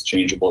 It is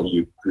changeable.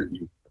 You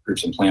approve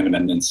some plan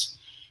amendments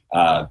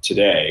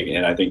today,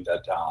 and I think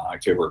that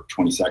October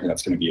 22nd,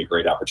 that's going to be a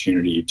great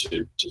opportunity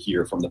to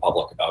hear from the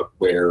public about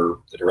where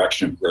the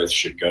direction of growth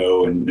should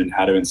go and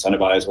how to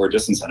incentivize or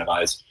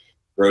disincentivize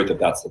growth if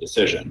that's the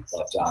decision.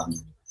 But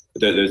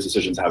those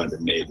decisions haven't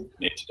been made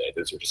today.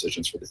 Those are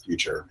decisions for the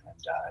future, and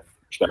I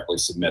respectfully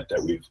submit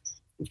that we've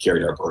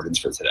carried our burdens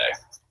for today.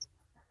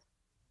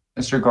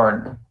 Mr.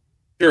 Gardner.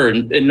 Sure,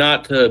 and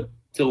not to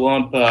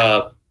lump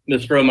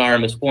Ms. Strohmeyer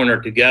and Ms.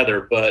 Pointer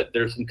together, but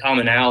there's some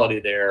commonality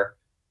there.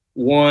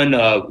 One,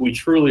 we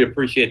truly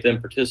appreciate them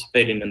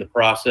participating in the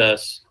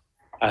process.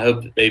 I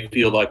hope that they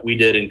feel like we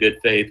did in good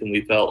faith, and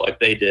we felt like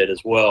they did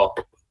as well.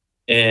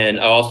 And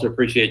I also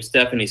appreciate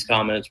Stephanie's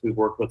comments. We've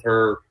worked with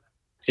her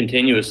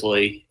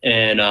continuously,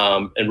 and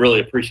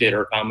really appreciate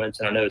her comments.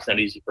 And I know it's not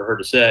easy for her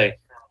to say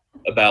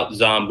about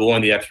ZOM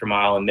going the extra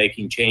mile and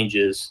making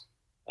changes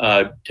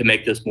to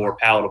make this more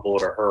palatable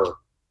to her.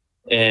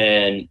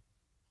 And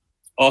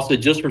also,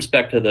 just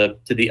respect to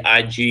the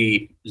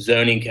IG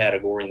zoning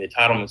category and the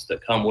entitlements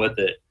that come with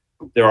it.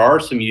 There are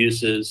some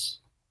uses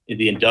in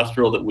the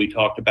industrial that we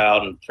talked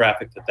about and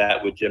traffic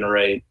that would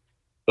generate,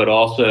 but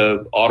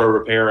also auto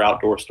repair,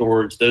 outdoor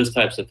storage, those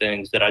types of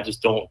things that I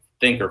just don't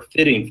think are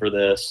fitting for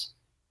this,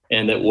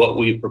 and that what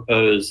we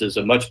propose is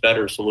a much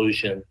better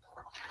solution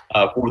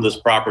for this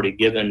property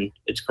given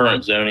its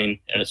current zoning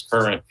and its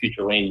current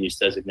future land use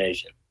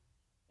designation.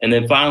 And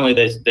then finally,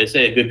 they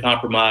say a good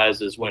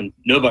compromise is when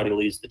nobody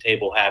leaves the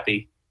table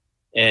happy.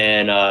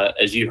 And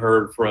as you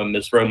heard from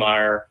Ms.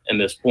 Strohmeyer and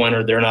Ms.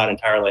 Pointer, they're not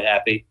entirely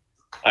happy.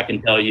 I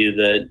can tell you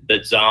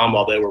that ZOM,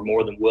 while they were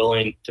more than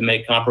willing to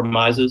make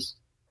compromises,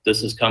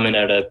 this is coming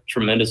at a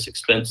tremendous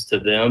expense to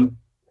them.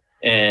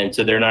 And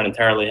so they're not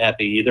entirely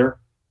happy either.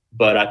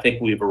 But I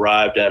think we've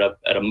arrived at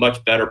a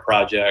much better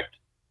project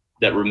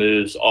that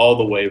removes all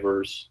the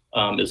waivers,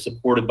 is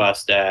supported by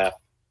staff,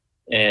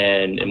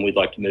 and we'd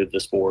like to move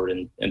this forward.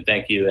 And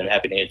thank you, and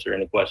happy to answer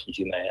any questions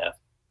you may have.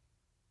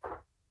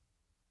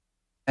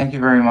 Thank you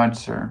very much,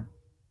 sir.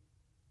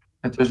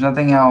 If there's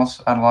nothing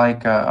else, I'd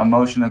like a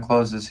motion to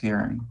close this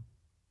hearing.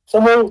 So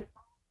moved.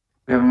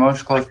 We have a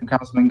motion closed from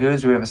Councilman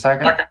Goose. Do we have a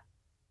second?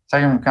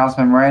 Second from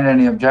Councilman Miranda.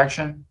 Any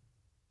objection?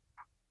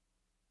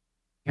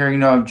 Hearing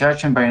no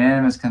objection by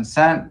unanimous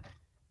consent,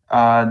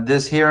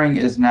 this hearing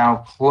is now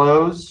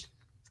closed.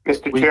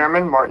 Mr.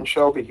 Chairman, Martin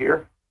Shelby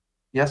here.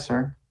 Yes,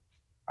 sir.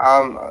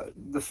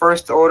 The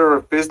first order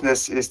of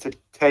business is to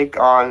take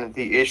on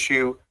the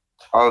issue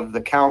of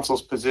the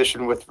council's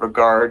position with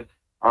regard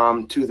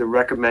to the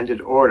recommended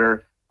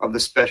order of the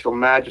special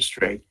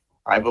magistrate.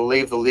 I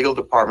believe the legal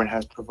department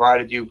has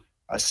provided you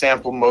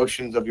sample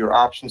motions of your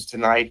options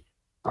tonight.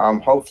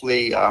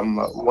 Hopefully,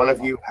 one of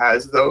you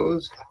has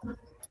those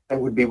and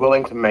would be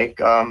willing to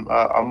make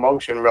a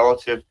motion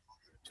relative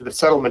to the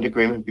settlement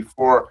agreement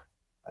before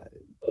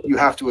you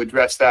have to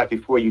address that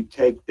before you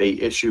take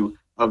the issue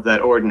of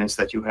that ordinance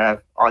that you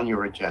have on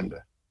your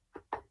agenda.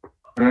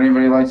 Would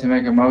anybody like to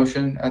make a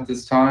motion at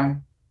this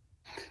time?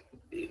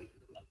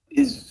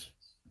 Is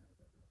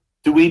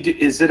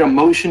it a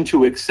motion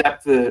to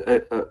accept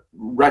the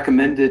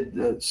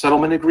recommended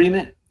settlement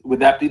agreement? Would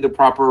that be the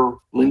proper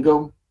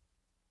lingo?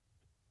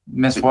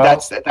 Ms.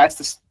 Wells? That's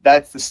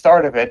the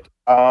start of it.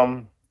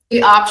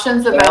 The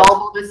options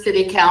available to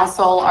City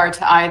Council are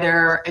to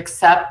either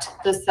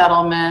accept the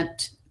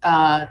settlement,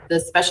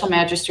 the special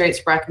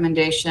magistrate's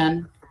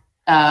recommendation,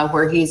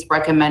 where he's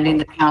recommending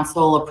the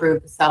council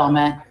approve the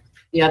settlement.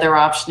 The other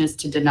option is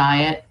to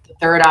deny it. The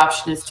third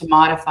option is to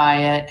modify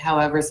it.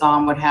 However,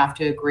 ZOM would have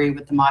to agree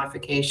with the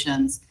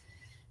modifications.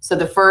 So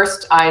the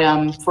first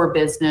item for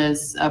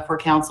business, for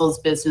council's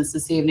business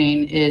this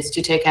evening, is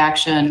to take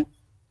action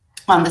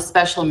on the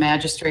special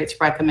magistrate's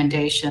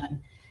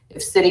recommendation.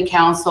 If City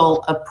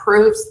Council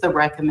approves the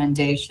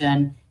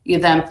recommendation, you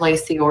then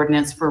place the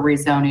ordinance for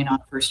rezoning on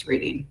first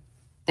reading.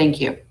 Thank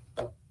you.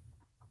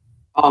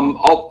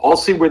 I'll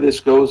see where this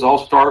goes. I'll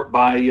start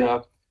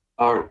by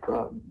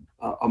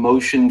a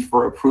motion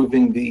for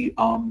approving the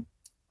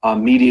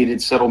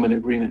mediated settlement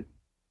agreement.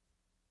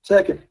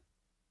 Second.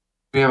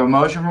 We have a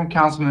motion from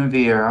Councilman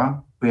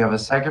Vieira. We have a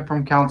second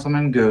from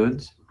Councilman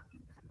Goods.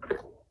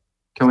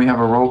 Can we have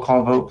a roll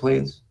call vote,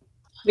 please?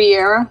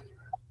 Vieira,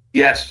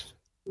 Yes.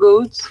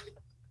 Goods,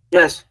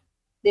 Yes.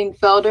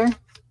 Dingfelder,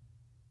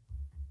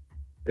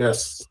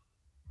 Yes.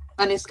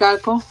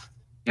 Maniscalco,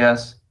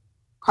 Yes.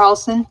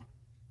 Carlson,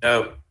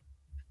 No.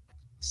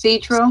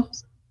 Citro,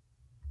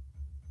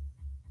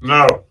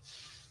 No.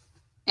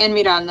 and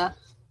Miranda.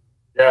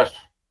 Yes.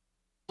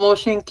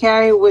 Motion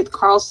carried with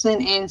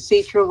Carlson and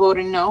Citro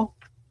voting no.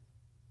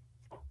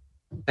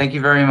 Thank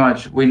you very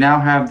much. We now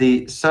have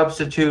the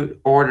substitute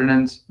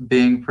ordinance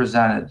being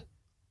presented.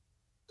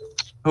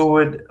 Who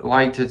would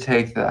like to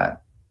take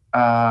that?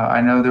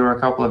 I know there were a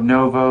couple of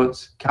no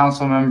votes.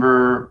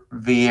 Councilmember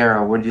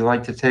Vieira, would you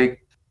like to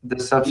take the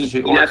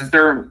substitute ordinance? Yes,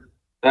 sir.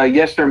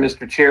 Yes, sir,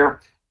 Mr.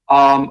 Chair.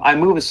 I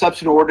move a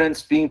substitute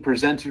ordinance being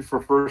presented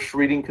for first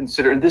reading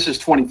and this is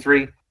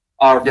 23,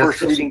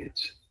 first reading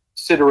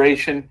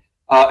consideration,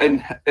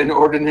 an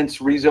ordinance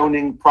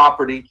rezoning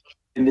property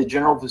in the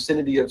general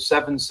vicinity of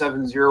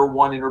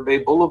 7701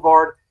 Interbay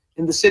Boulevard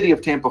in the city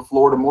of Tampa,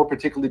 Florida, more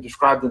particularly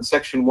described in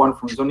Section 1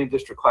 from Zoning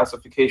District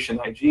Classification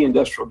IG,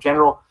 Industrial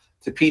General,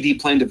 to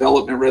PD Plan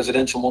Development,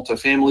 Residential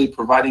Multifamily,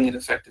 providing an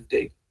effective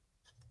date.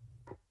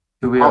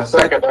 Do we have I'll a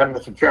second? second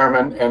that, Mr.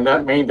 Chairman, and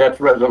that means that's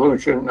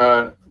resolution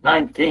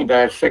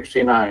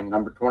 19-69,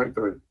 number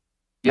 23.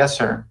 Yes,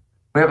 sir.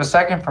 We have a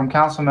second from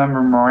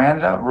Councilmember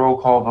Miranda. Roll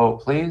call vote,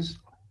 please.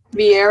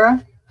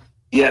 Vieira,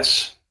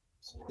 Yes.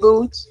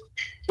 Boots,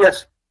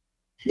 Yes.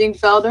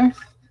 Dingfelder,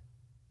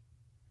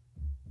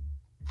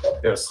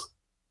 Yes.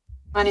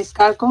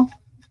 Maniscalco,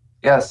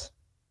 Yes.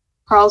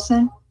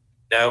 Carlson,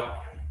 No.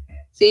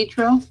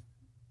 Citro,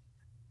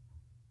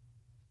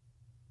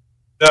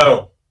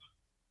 No.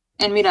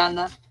 and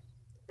Miranda.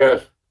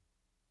 Yes.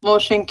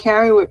 Motion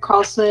carried with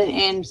Carlson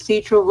and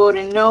Citro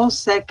voting no.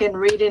 Second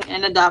reading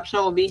and adoption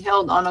will be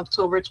held on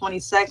October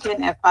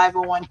 22nd at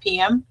 5:01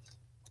 p.m.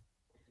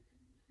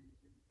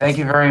 Thank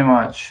you very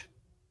much.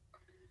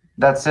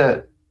 That's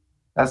it.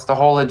 That's the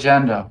whole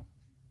agenda.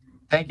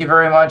 Thank you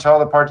very much, all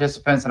the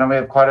participants. And we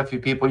have quite a few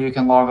people. You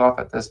can log off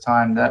at this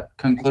time. That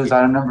concludes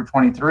item number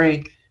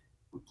 23.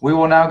 We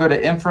will now go to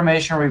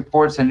information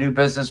reports and new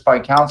business by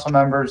council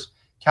members.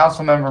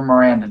 Councilmember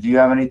Miranda, do you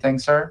have anything,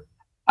 sir?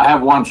 I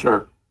have one,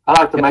 sir. I'd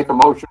like to make a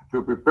motion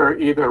to prepare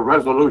either a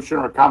resolution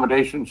or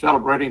accommodation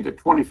celebrating the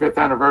 25th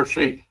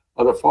anniversary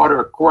of the Florida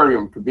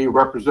Aquarium to be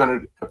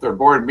represented at their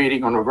board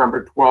meeting on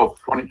November 12th,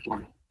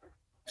 2020.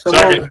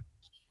 Second.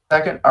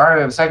 Second. All right,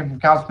 we have a second from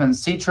Councilman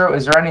Citro.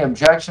 Is there any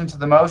objection to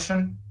the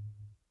motion?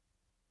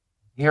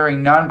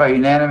 Hearing none, by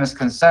unanimous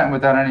consent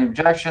without any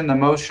objection, the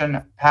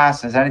motion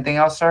passes. Anything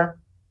else, sir?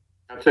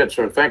 That's it,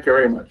 sir. Thank you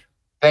very much.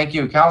 Thank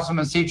you.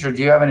 Councilman Citro,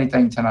 do you have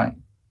anything tonight?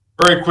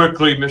 Very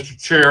quickly, Mr.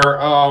 Chair,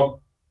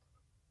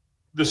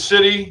 the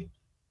city,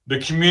 the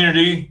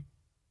community,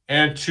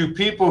 and to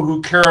people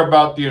who care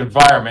about the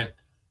environment,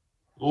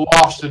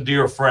 lost a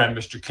dear friend,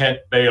 Mr. Kent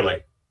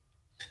Bailey.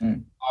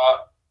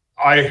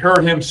 I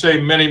heard him say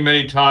many,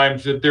 many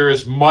times that there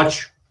is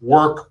much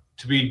work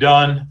to be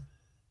done.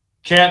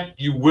 Kent,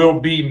 you will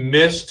be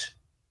missed,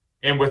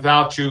 and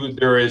without you,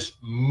 there is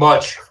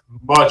much,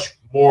 much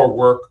more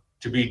work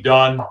to be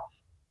done.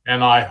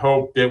 And I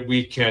hope that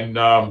we can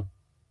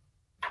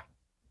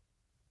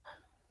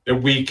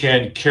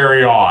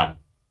carry on.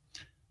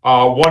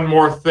 One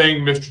more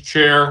thing, Mr.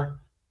 Chair.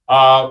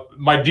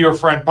 My dear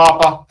friend,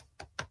 Papa,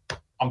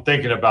 I'm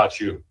thinking about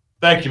you.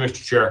 Thank you,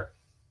 Mr. Chair.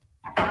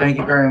 Thank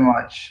you very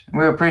much.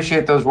 We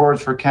appreciate those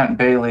words for Kent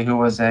Bailey, who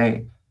was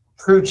a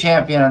true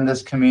champion in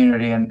this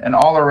community and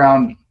all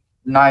around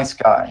nice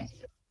guy.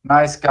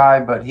 Nice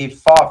guy, but he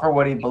fought for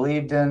what he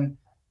believed in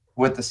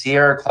with the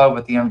Sierra Club,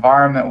 with the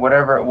environment,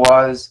 whatever it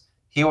was.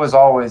 He was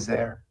always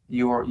there.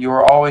 You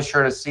were always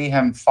sure to see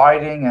him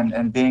fighting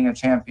and being a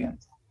champion.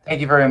 Thank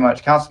you very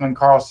much. Councilman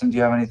Carlson, do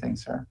you have anything,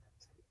 sir?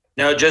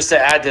 No, just to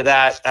add to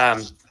that,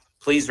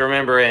 please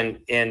remember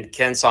in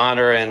Kent's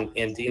honor and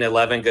in Dina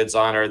Levengood's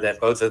honor that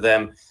both of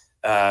them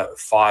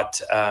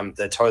fought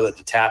the toilet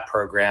to tap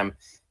program,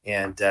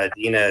 and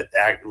Dina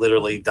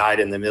literally died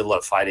in the middle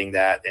of fighting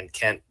that, and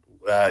Kent,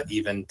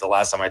 even the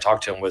last time I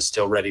talked to him, was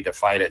still ready to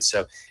fight it.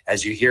 So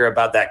as you hear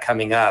about that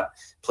coming up,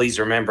 please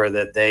remember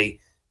that they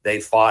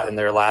fought in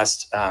their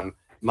last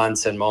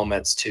months and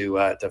moments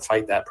to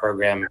fight that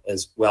program,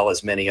 as well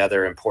as many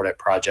other important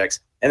projects.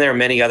 And there are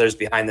many others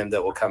behind them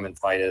that will come and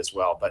fight it as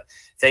well. But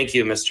thank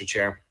you, Mr.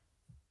 Chair.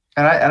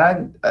 And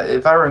I,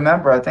 if I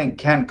remember, I think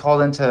Kent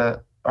called into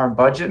our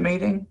budget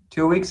meeting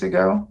 2 weeks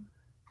ago,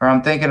 or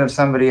I'm thinking of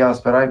somebody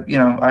else. But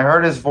I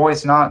heard his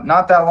voice not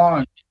that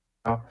long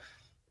ago.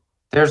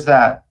 There's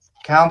that.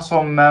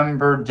 Council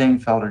Member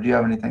Dingfelder, do you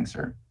have anything,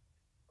 sir?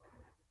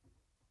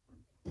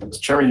 Mr.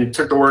 Chairman, you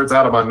took the words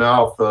out of my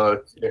mouth.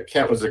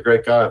 Kent was a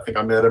great guy. I think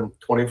I met him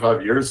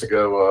 25 years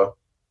ago.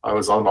 I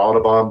was on the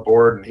Audubon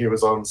board and he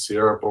was on the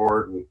Sierra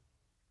board,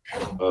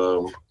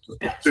 and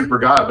super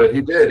guy, but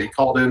he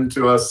called in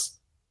to us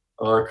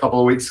a couple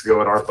of weeks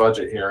ago at our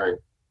budget hearing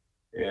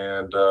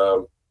and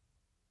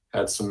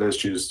had some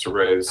issues to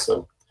raise.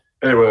 So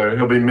anyway,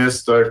 he'll be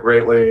missed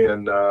greatly,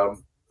 and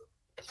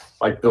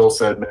like Bill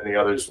said, many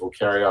others will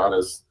carry on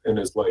in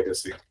his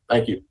legacy.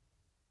 Thank you.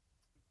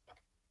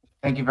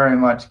 Thank you very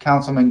much.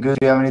 Councilman Good,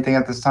 do you have anything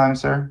at this time,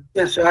 sir?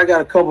 Yes, sir. I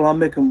got a couple. I'll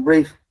make them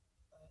brief.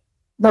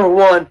 Number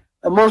one,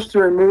 a motion to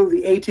remove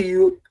the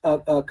ATU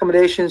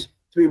accommodations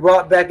to be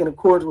brought back in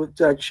accordance with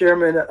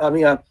Councilman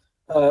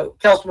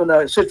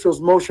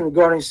Citro's motion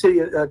regarding City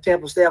of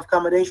Tampa staff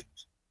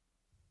accommodations.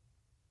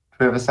 Do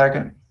we have a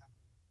second?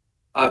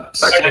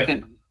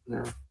 Second.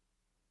 All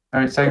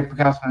right, second for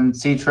Councilman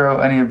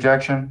Citro. Any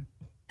objection?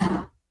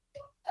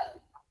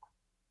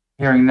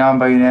 Hearing none,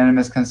 by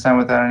unanimous consent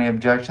without any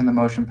objection, the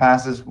motion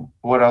passes.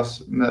 What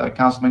else,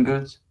 Councilman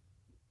Goods?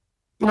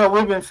 You know,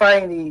 we've been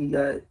fighting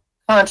the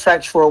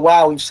contracts for a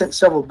while. We've sent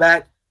several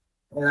back,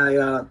 and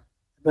I've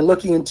been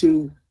looking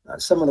into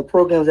some of the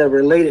programs that are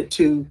related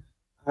to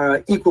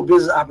our Equal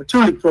Business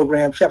Opportunity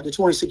Program, Chapter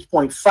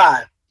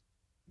 26.5.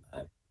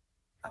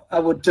 I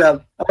would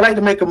like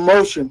to make a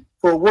motion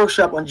for a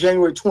workshop on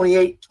January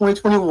 28,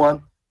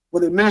 2021,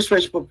 where the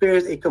administration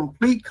prepares a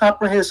complete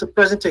comprehensive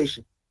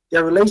presentation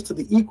that relates to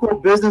the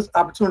Equal Business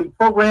Opportunity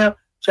Program,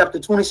 Chapter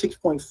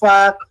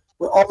 26.5,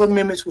 with all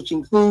amendments, which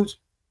includes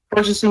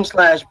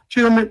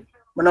purchasing/procurement,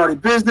 minority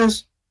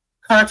business,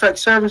 contract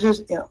services,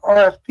 and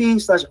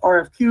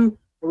RFP/RFQ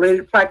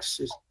related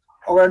practices.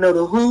 I want to know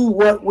the who,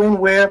 what, when,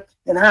 where,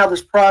 and how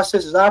this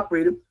process is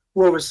operated,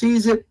 who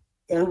oversees it,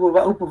 and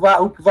who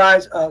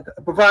provides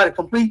a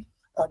complete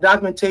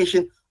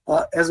documentation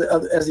as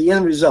the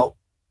end result.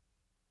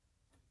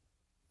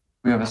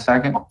 We have a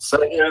second.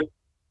 Second.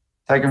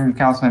 Second from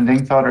Councilman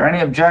Dingfelder.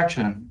 Any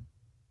objection?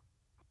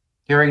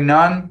 Hearing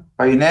none,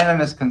 by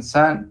unanimous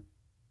consent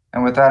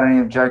and without any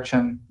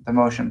objection, the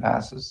motion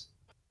passes.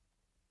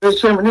 Mr.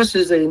 Chairman, this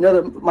is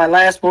my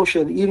last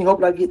motion of the evening.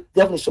 Hope I get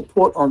definitely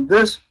support on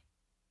this.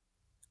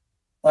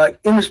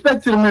 In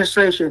respect to the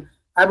administration,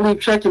 I believe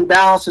check and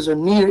balances are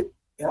needed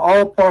in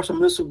all parts of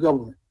municipal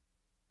government.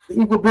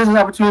 The Equal Business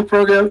Opportunity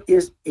Program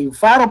is a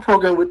vital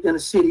program within the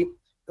city,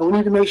 and we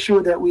need to make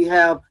sure that we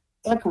have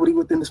equity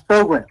within this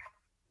program.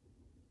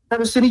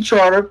 Tampa City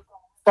Charter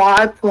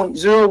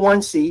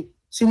 5.01C,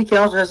 City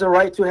Council has the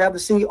right to have the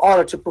city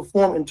auditor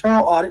perform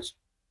internal audits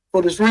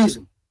for this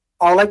reason.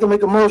 I would like to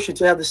make a motion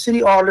to have the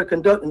city auditor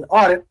conduct an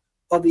audit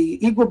of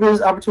the Equal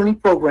Business Opportunity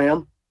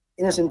Program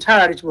in its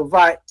entirety to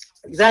provide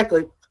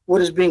exactly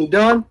what is being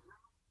done,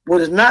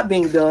 what is not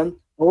being done,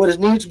 and what is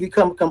needed to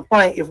become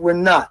compliant if we're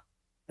not,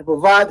 and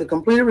provide the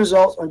completed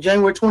results on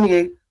January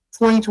 28,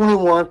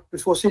 2021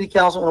 before City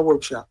Council in a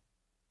workshop.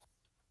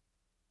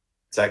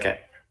 Second.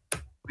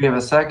 We have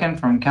a second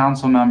from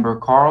Councilmember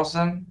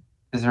Carlson.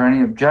 Is there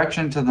any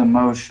objection to the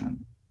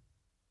motion?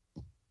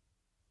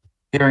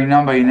 Hearing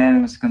none, by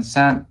unanimous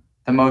consent,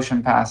 the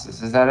motion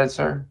passes. Is that it,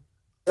 sir?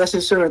 Yes,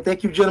 sir.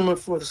 Thank you, gentlemen,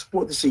 for the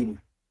support this evening.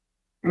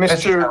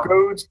 Mr.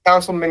 Goods,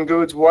 Councilman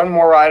Goods, one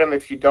more item,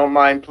 if you don't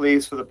mind,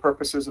 please, for the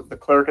purposes of the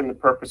clerk and the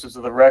purposes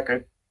of the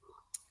record.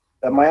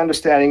 My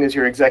understanding is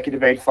your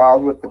executive aid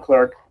filed with the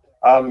clerk.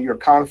 Your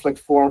conflict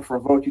form for a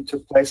vote you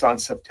took place on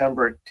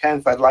September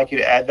 10th. I'd like you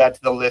to add that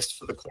to the list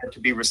for the clerk to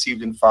be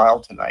received and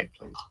filed tonight,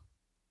 please.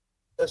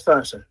 That's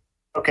fine, sir.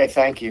 Okay,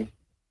 thank you.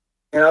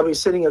 And I'll be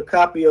sending a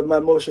copy of my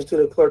motions to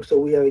the clerk so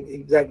we have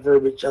exact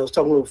verbiage. I was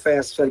talking a little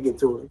fast to try to get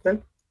through it, okay?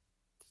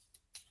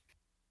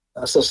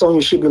 So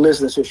Sonia should be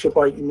listening, so she'll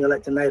probably email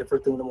that tonight or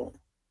first thing in the morning.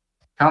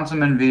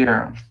 Councilman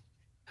Vieira.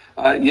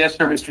 Yes,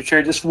 sir, Mr.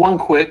 Chair. Just one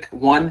quick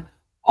one.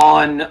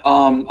 On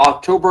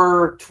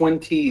October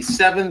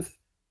 27th,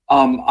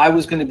 I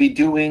was going to be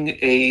doing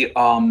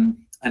an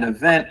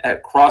event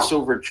at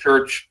Crossover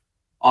Church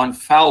on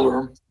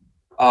Fowler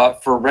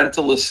for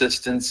rental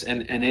assistance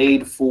and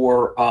aid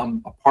for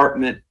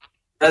apartment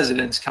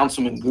residents.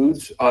 Councilman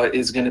Goods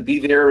is going to be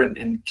there,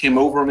 and Kim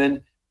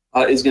Overman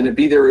is going to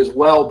be there as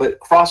well. But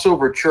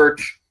Crossover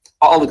Church,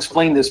 I'll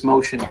explain this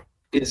motion,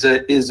 is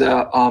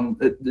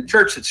the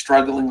church that's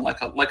struggling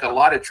like a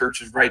lot of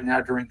churches right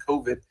now during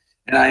COVID.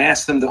 And I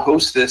asked them to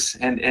host this,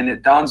 and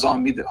it dawns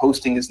on me that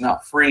hosting is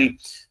not free.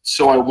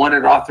 So I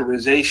wanted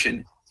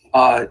authorization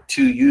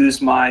to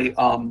use my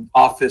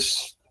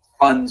office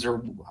funds, or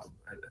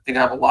I think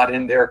I have a lot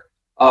in there,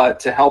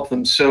 to help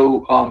them.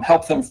 So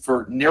help them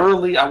for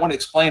narrowly, I want to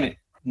explain it,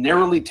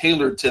 narrowly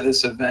tailored to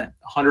this event,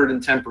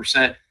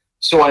 110%.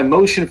 So I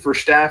motion for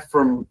staff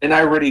from, and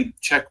I already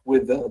checked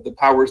with the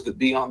powers that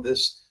be on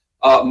this,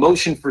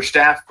 motion for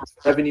staff from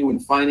revenue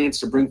and finance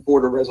to bring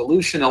forward a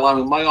resolution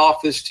allowing my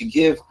office to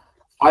give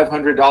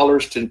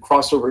 $500 to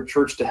Crossover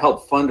Church to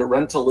help fund a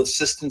rental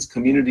assistance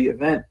community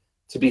event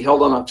to be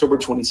held on October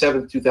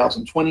 27,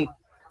 2020.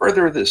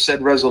 Further, the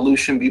said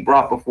resolution be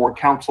brought before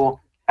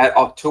council at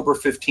October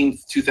 15,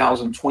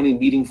 2020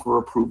 meeting for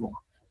approval.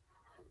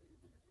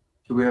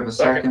 Do we have a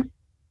second?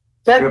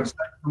 We have a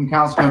second from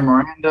Councilman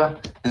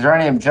Miranda. Is there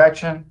any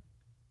objection?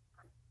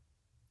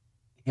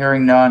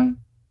 Hearing none,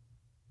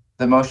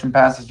 the motion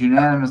passes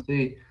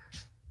unanimously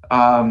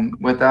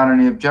without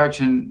any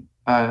objection.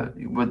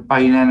 By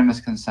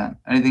unanimous consent.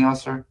 Anything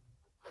else, sir?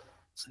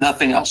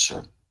 Nothing else,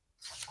 sir.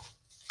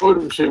 Vote to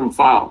receive and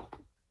file.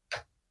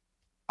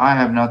 I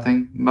have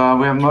nothing. We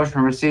have a motion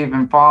to receive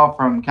and file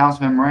from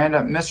Councilman Miranda.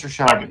 Mr.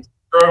 Shelby.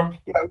 Yeah,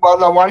 well,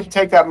 no, why don't you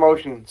take that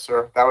motion,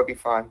 sir? That would be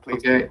fine, please.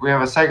 Okay, we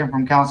have a second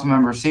from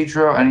Councilmember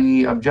Citro.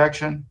 Any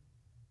objection?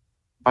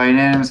 By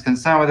unanimous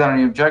consent, without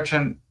any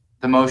objection,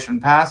 the motion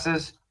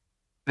passes.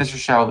 Mr.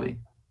 Shelby.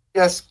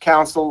 Yes,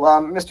 Council.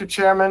 Mr.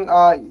 Chairman,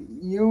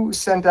 you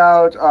sent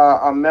out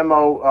a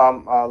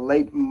memo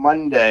late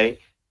Monday,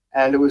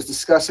 and it was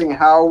discussing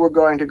how we're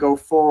going to go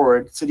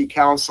forward, City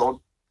Council,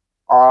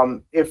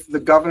 if the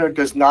governor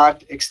does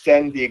not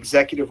extend the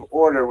executive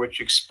order,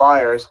 which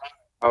expires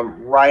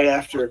right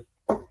after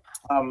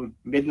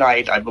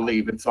midnight, I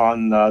believe. It's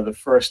on the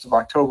 1st of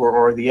October,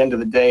 or the end of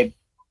the day,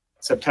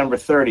 September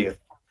 30th.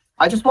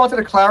 I just wanted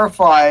to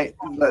clarify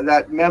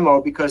that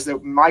memo because there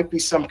might be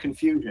some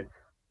confusion.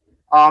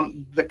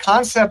 The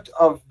concept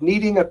of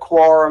needing a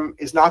quorum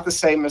is not the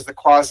same as the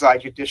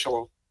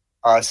quasi-judicial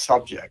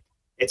subject.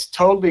 It's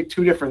totally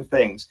two different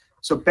things.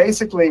 So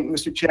basically,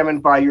 Mr.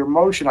 Chairman, by your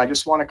motion, I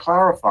just want to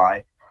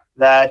clarify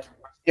that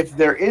if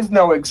there is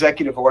no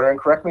executive order, and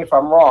correct me if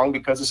I'm wrong,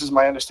 because this is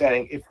my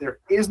understanding, if there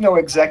is no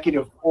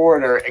executive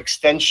order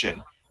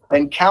extension,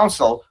 then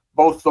council,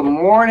 both the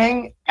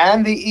morning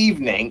and the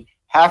evening,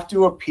 have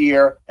to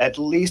appear at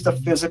least a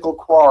physical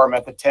quorum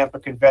at the Tampa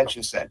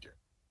Convention Center.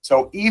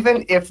 So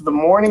even if the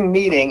morning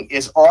meeting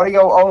is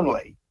audio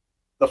only,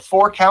 the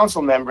 4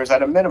 council members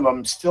at a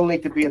minimum still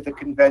need to be at the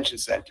convention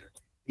center.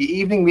 The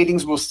evening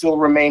meetings will still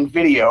remain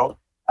video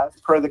as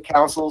per the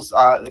council's,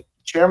 the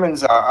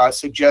chairman's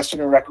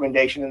suggestion and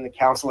recommendation, and the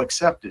council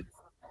accepted.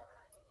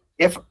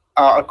 If,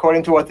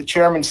 according to what the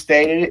chairman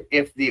stated,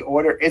 if the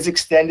order is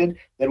extended,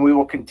 then we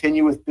will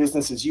continue with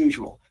business as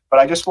usual. But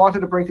I just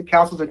wanted to bring to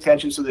council's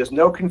attention so there's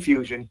no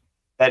confusion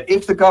that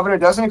if the governor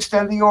doesn't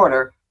extend the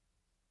order,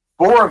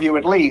 4 of you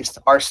at least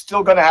are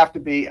still going to have to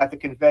be at the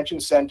convention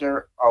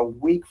center a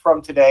week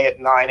from today at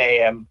 9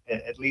 a.m.,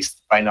 at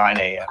least by 9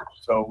 a.m.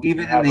 So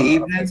even in the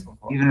evening?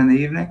 Even in the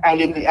evening?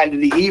 And in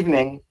the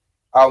evening,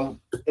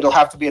 it'll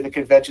have to be at the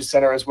convention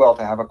center as well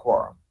to have a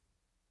quorum.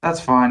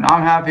 That's fine.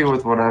 I'm happy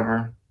with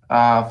whatever.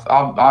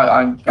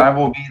 I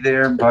will be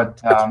there, but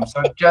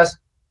so just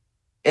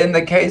in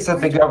the case that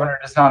the governor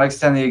does not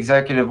extend the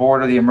executive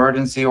order, the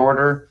emergency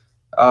order,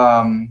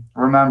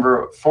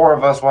 remember, 4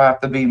 of us will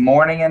have to be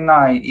morning and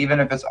night,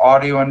 even if it's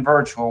audio and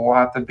virtual, we'll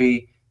have to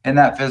be in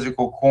that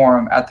physical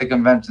quorum at the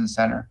convention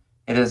center.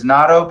 It is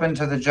not open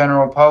to the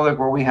general public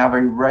where we have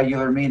a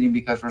regular meeting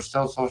because we're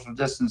still social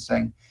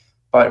distancing,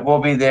 but we'll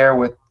be there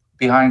with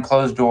behind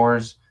closed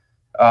doors,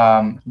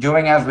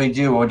 doing as we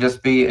do. We'll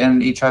just be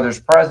in each other's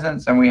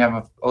presence, and we have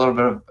a little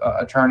bit of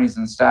attorneys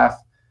and staff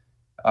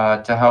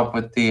to help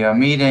with the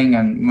meeting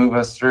and move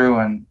us through,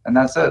 and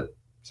that's it.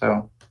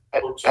 So.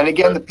 And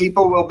again, the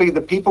people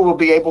will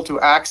be able to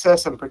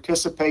access and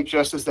participate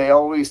just as they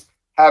always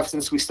have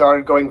since we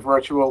started going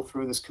virtual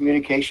through this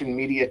communication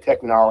media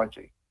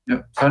technology.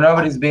 Yep. So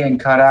nobody's being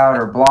cut out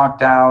or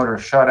blocked out or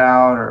shut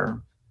out,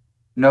 or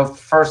no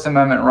First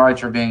Amendment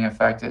rights are being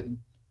affected.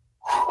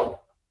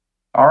 All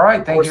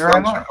right. Thank you very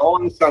much. All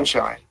in the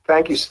sunshine.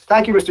 Thank you.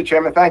 Thank you, Mr.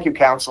 Chairman. Thank you,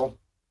 Council.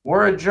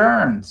 We're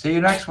adjourned. See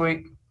you next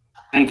week.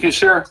 Thank you,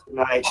 sir. Good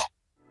night.